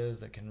corner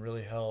that can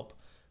really help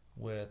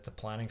with the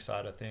planning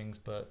side of things.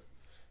 But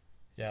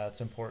yeah,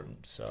 it's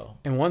important. So,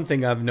 and one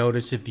thing I've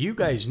noticed, if you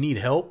guys need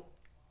help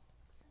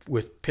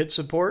with pit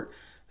support,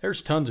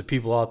 there's tons of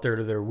people out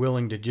there that are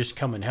willing to just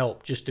come and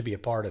help, just to be a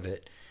part of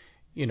it.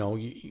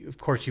 Of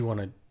course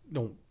you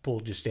don't pull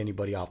just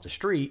anybody off the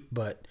street,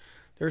 but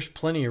there's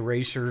plenty of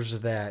racers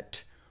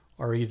that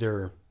are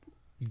either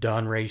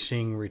done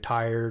racing,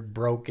 retired,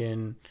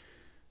 broken,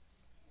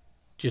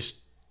 just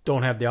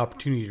don't have the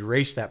opportunity to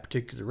race that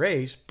particular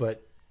race,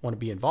 but want to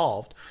be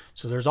involved.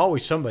 So there's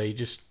always somebody.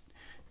 Just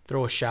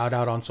throw a shout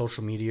out on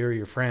social media or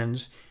your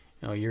friends.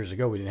 Years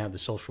ago we didn't have the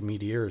social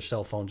media or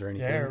cell phones or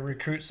anything. Yeah, or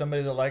recruit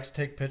somebody that likes to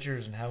take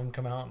pictures and have them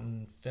come out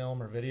and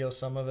film or video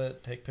some of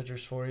it, take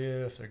pictures for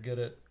you. If they're good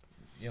at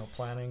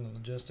planning and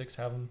logistics,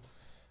 have them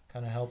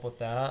kind of help with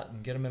that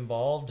and get them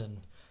involved.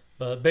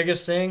 But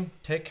biggest thing,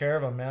 take care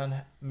of them,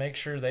 man. Make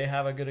sure they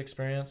have a good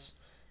experience,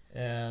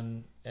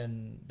 and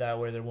that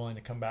way they're willing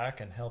to come back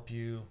and help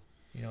you,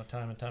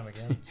 time and time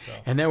again. So.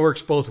 And that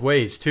works both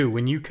ways too.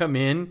 When you come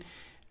in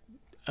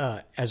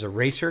as a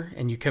racer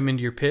and you come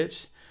into your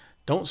pits,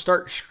 don't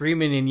start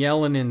screaming and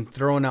yelling and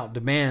throwing out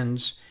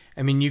demands.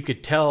 I mean, you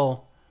could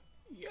tell,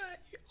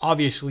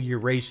 obviously you're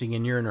racing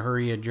and you're in a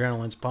hurry,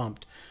 adrenaline's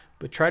pumped,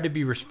 but try to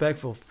be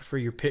respectful for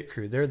your pit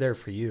crew. They're there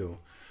for you.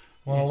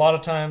 Well, a lot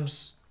of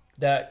times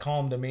that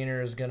calm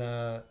demeanor is going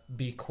to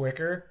be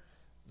quicker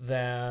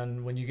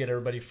than when you get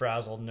everybody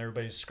frazzled and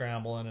everybody's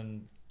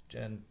scrambling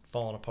and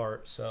falling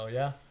apart. So,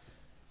 yeah.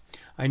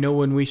 I know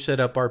when we set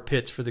up our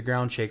pits for the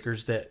ground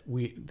shakers that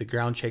the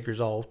ground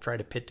shakers all try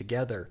to pit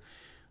together.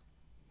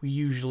 We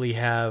usually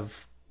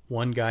have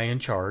one guy in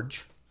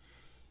charge,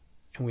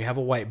 and we have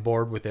a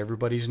whiteboard with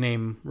everybody's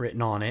name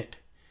written on it.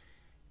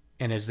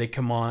 And as they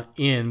come on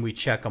in, we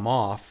check them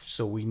off,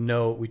 so we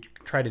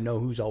try to know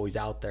who's always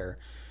out there.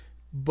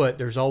 But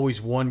there's always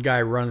one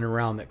guy running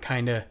around that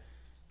kind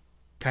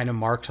of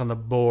marks on the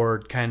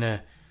board, kind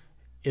of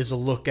is a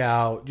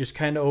lookout, just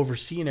kind of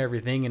overseeing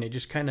everything, and it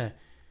just kind of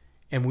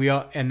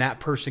and that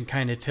person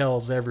kind of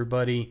tells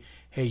everybody,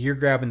 hey, you're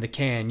grabbing the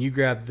can, you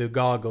grab the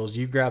goggles,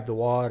 you grab the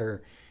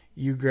water,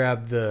 you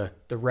grab the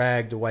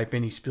rag to wipe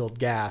any spilled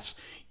gas.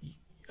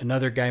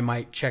 Another guy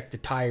might check the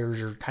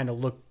tires or kind of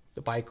look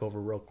the bike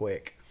over real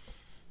quick,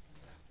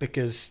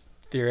 because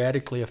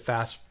theoretically a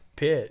fast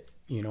pit,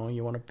 you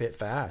want to pit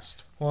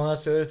fast. Well,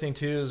 that's the other thing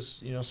too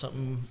is,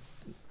 something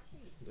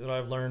that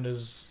I've learned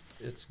is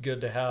it's good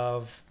to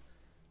have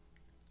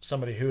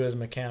somebody who is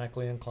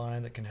mechanically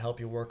inclined that can help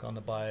you work on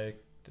the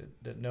bike,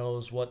 that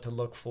knows what to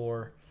look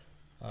for.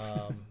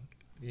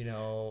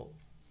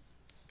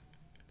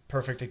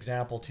 Perfect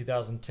example,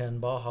 2010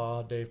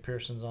 Baja, Dave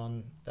Pearson's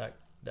on that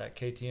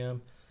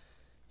KTM.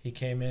 He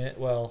came in,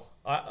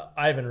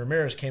 Ivan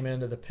Ramirez came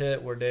into the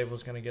pit where Dave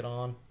was going to get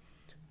on.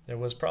 There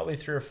was probably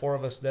 3 or 4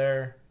 of us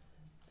there,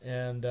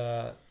 and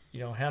a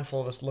handful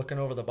of us looking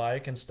over the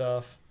bike and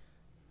stuff,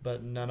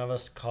 but none of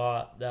us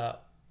caught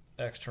that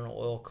external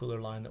oil cooler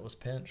line that was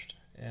pinched,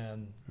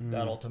 and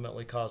that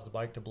ultimately caused the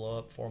bike to blow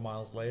up 4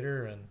 miles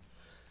later.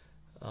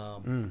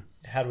 And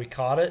had we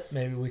caught it,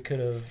 maybe we could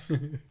have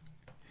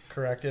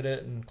corrected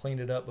it and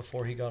cleaned it up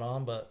before he got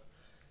on, but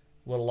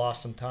would have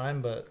lost some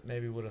time, but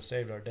maybe would have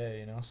saved our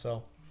day,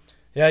 So,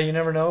 yeah, you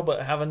never know,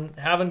 but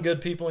having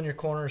good people in your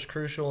corner is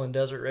crucial in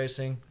desert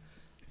racing.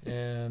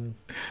 And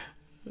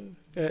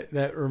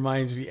that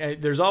reminds me,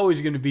 there's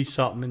always going to be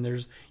something,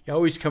 and you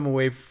always come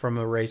away from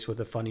a race with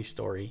a funny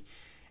story.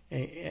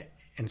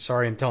 And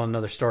sorry, I'm telling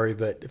another story,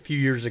 but a few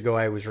years ago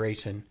I was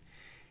racing,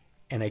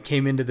 and I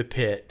came into the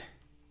pit,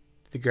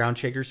 the ground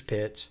shakers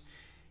pits,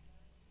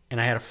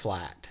 and I had a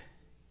flat.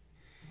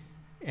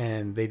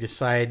 And they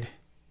decide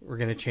we're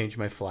going to change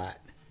my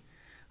flat.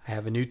 I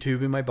have a new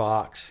tube in my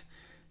box.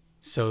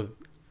 So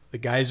the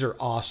guys are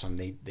awesome.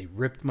 They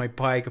ripped my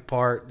bike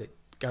apart. They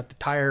got the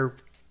tire,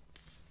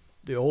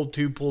 the old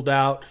tube pulled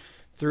out,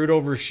 threw it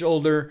over his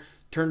shoulder,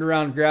 turned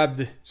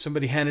around,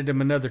 somebody handed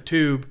him another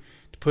tube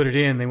to put it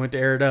in. They went to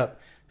air it up.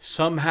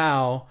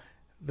 Somehow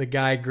the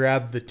guy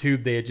grabbed the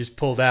tube they had just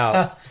pulled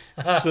out.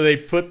 So they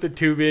put the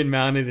tube in,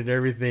 mounted it,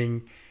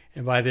 everything.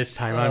 And by this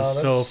time, I'm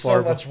so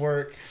far. So much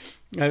work.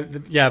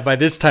 By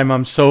this time,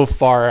 I'm so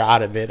far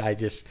out of it. I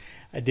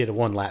did a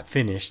 1-lap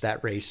finish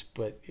that race,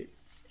 but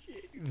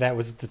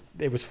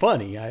it was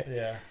funny.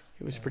 It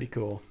was pretty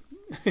cool.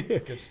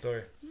 Good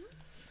story.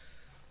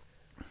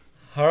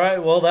 All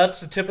right, well, that's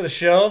the tip of the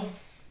show.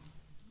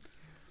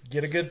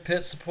 Get a good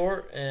pit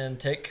support and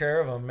take care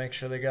of them. Make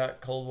sure they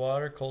got cold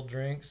water, cold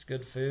drinks,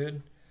 good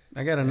food.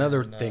 I got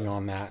another thing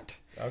on that.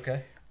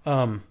 Okay.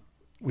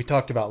 We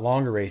talked about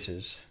longer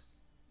races.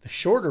 The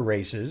shorter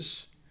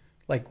races,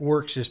 like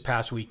WORCS this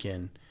past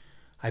weekend,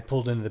 I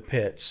pulled into the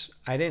pits.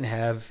 I didn't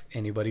have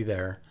anybody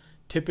there.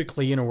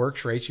 Typically in a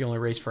WORCS race, you only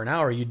race for an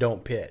hour, you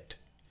don't pit.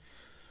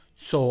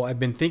 So I've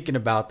been thinking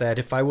about that.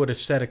 If I would have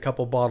set a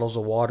couple bottles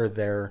of water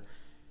there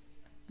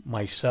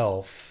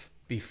myself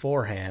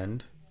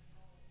beforehand,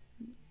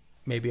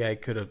 maybe I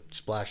could have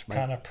splashed my...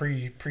 Kind of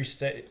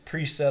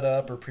pre-set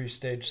up or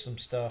pre-staged some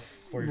stuff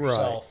for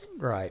yourself.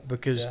 Right,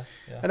 because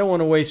I don't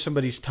want to waste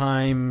somebody's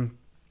time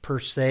per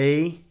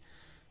se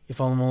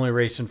if I'm only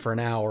racing for an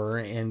hour,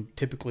 and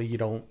typically you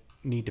don't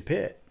need to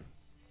pit.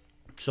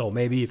 So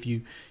maybe if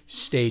you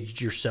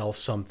staged yourself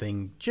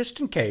something just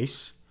in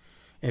case,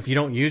 and if you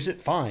don't use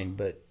it, fine,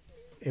 but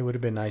it would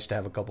have been nice to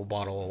have a couple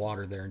bottles of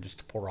water there and just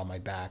to pour on my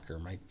back or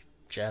my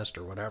chest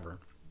or whatever.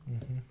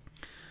 Mm-hmm.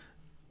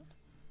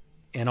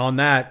 And on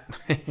that,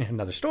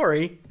 another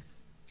story,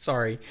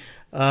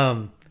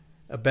 a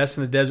Best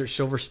in the Desert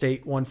Silver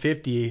State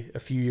 150 a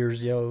few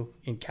years ago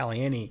in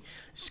Caliente.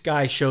 This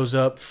guy shows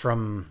up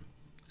from,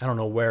 I don't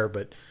know where,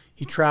 but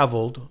he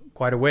traveled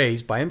quite a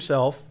ways by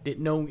himself,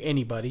 didn't know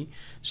anybody,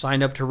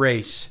 signed up to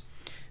race.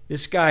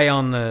 This guy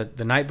on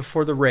the night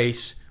before the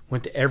race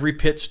went to every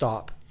pit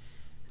stop,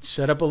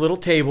 set up a little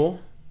table,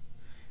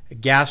 a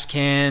gas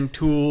can,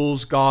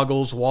 tools,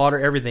 goggles, water,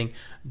 everything,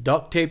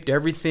 duct taped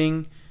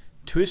everything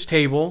to his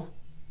table,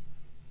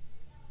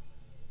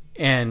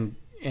 and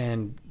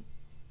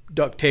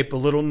duct tape a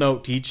little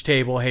note to each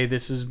table. Hey,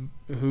 this is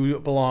who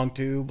it belonged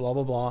to, blah,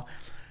 blah, blah.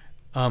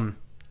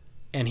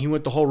 And he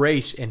went the whole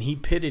race, and he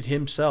pitted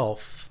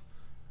himself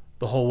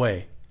the whole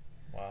way.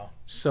 Wow.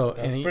 So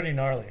that's pretty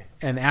gnarly.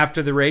 And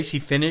after the race, he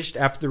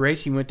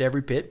went to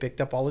every pit, picked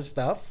up all his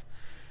stuff.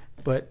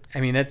 But, I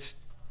mean, that's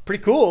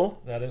pretty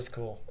cool. That is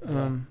cool.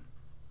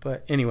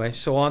 But anyway,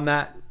 so on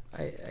that,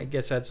 I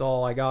guess that's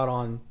all I got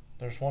on.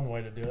 There's one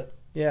way to do it.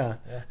 Yeah.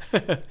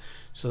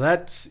 So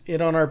that's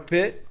it on our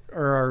pit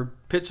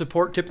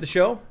support tip of the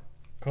show.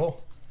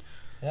 Cool.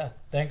 Yeah.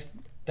 Thanks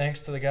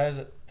to the guys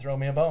that throw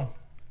me a bone.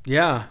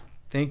 Yeah.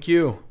 Thank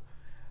you.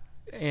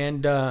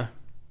 And I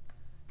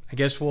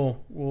guess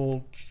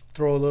we'll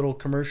throw a little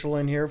commercial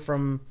in here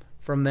from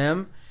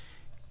them,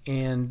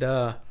 and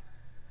I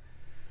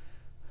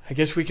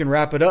guess we can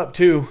wrap it up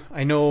too.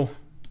 I know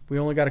we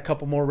only got a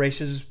couple more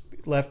races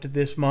left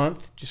this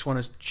month. Just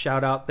want to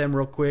shout out them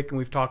real quick, and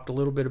we've talked a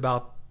little bit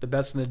about the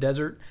Best in the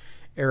Desert.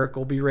 Eric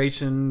will be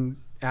racing.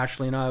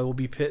 Ashley and I will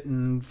be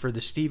pitting for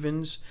the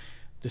Stevens,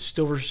 the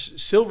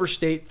Silver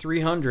State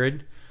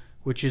 300,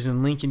 which is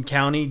in Lincoln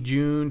County,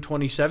 June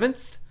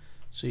 27th.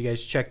 So you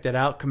guys check that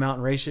out. Come out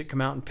and race it.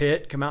 Come out and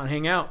pit. Come out and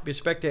hang out. Be a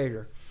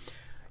spectator.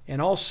 And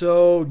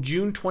also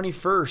June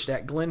 21st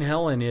at Glen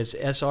Helen is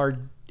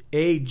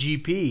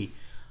SRAGP.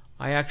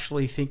 I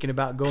actually thinking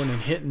about going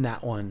and hitting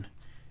that one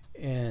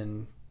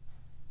and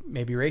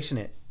maybe racing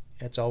it.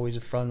 It's always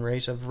a fun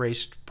race. I've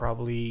raced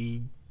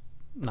probably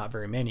not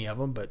very many of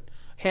them, but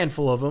a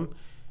handful of them,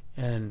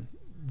 and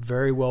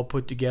very well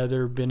put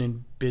together. Been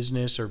in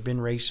business or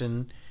been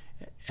racing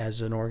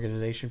as an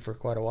organization for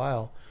quite a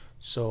while.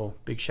 So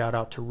big shout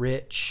out to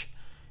Rich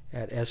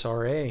at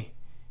SRA,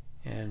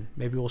 and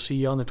maybe we'll see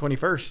you on the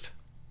 21st.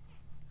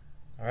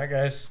 All right,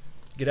 guys,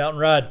 get out and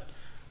ride.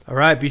 All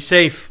right, be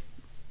safe.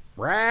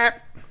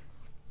 Wrap.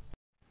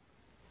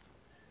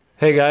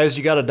 Hey guys,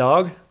 you got a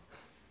dog?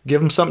 Give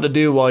them something to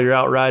do while you're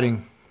out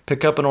riding.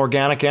 Pick up an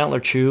organic antler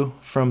chew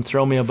from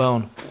Throw Me a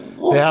Bone.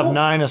 They have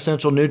 9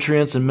 essential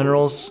nutrients and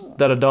minerals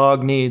that a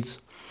dog needs.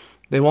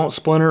 They won't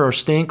splinter or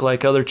stink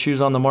like other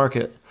chews on the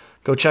market.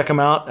 Go check them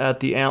out at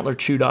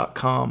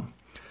theantlerchew.com.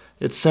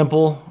 It's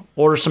simple.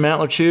 Order some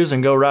antler chews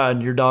and go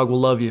ride. Your dog will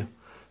love you.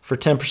 For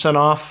 10%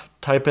 off,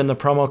 type in the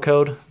promo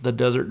code, The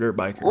Desert Dirt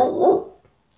Biker.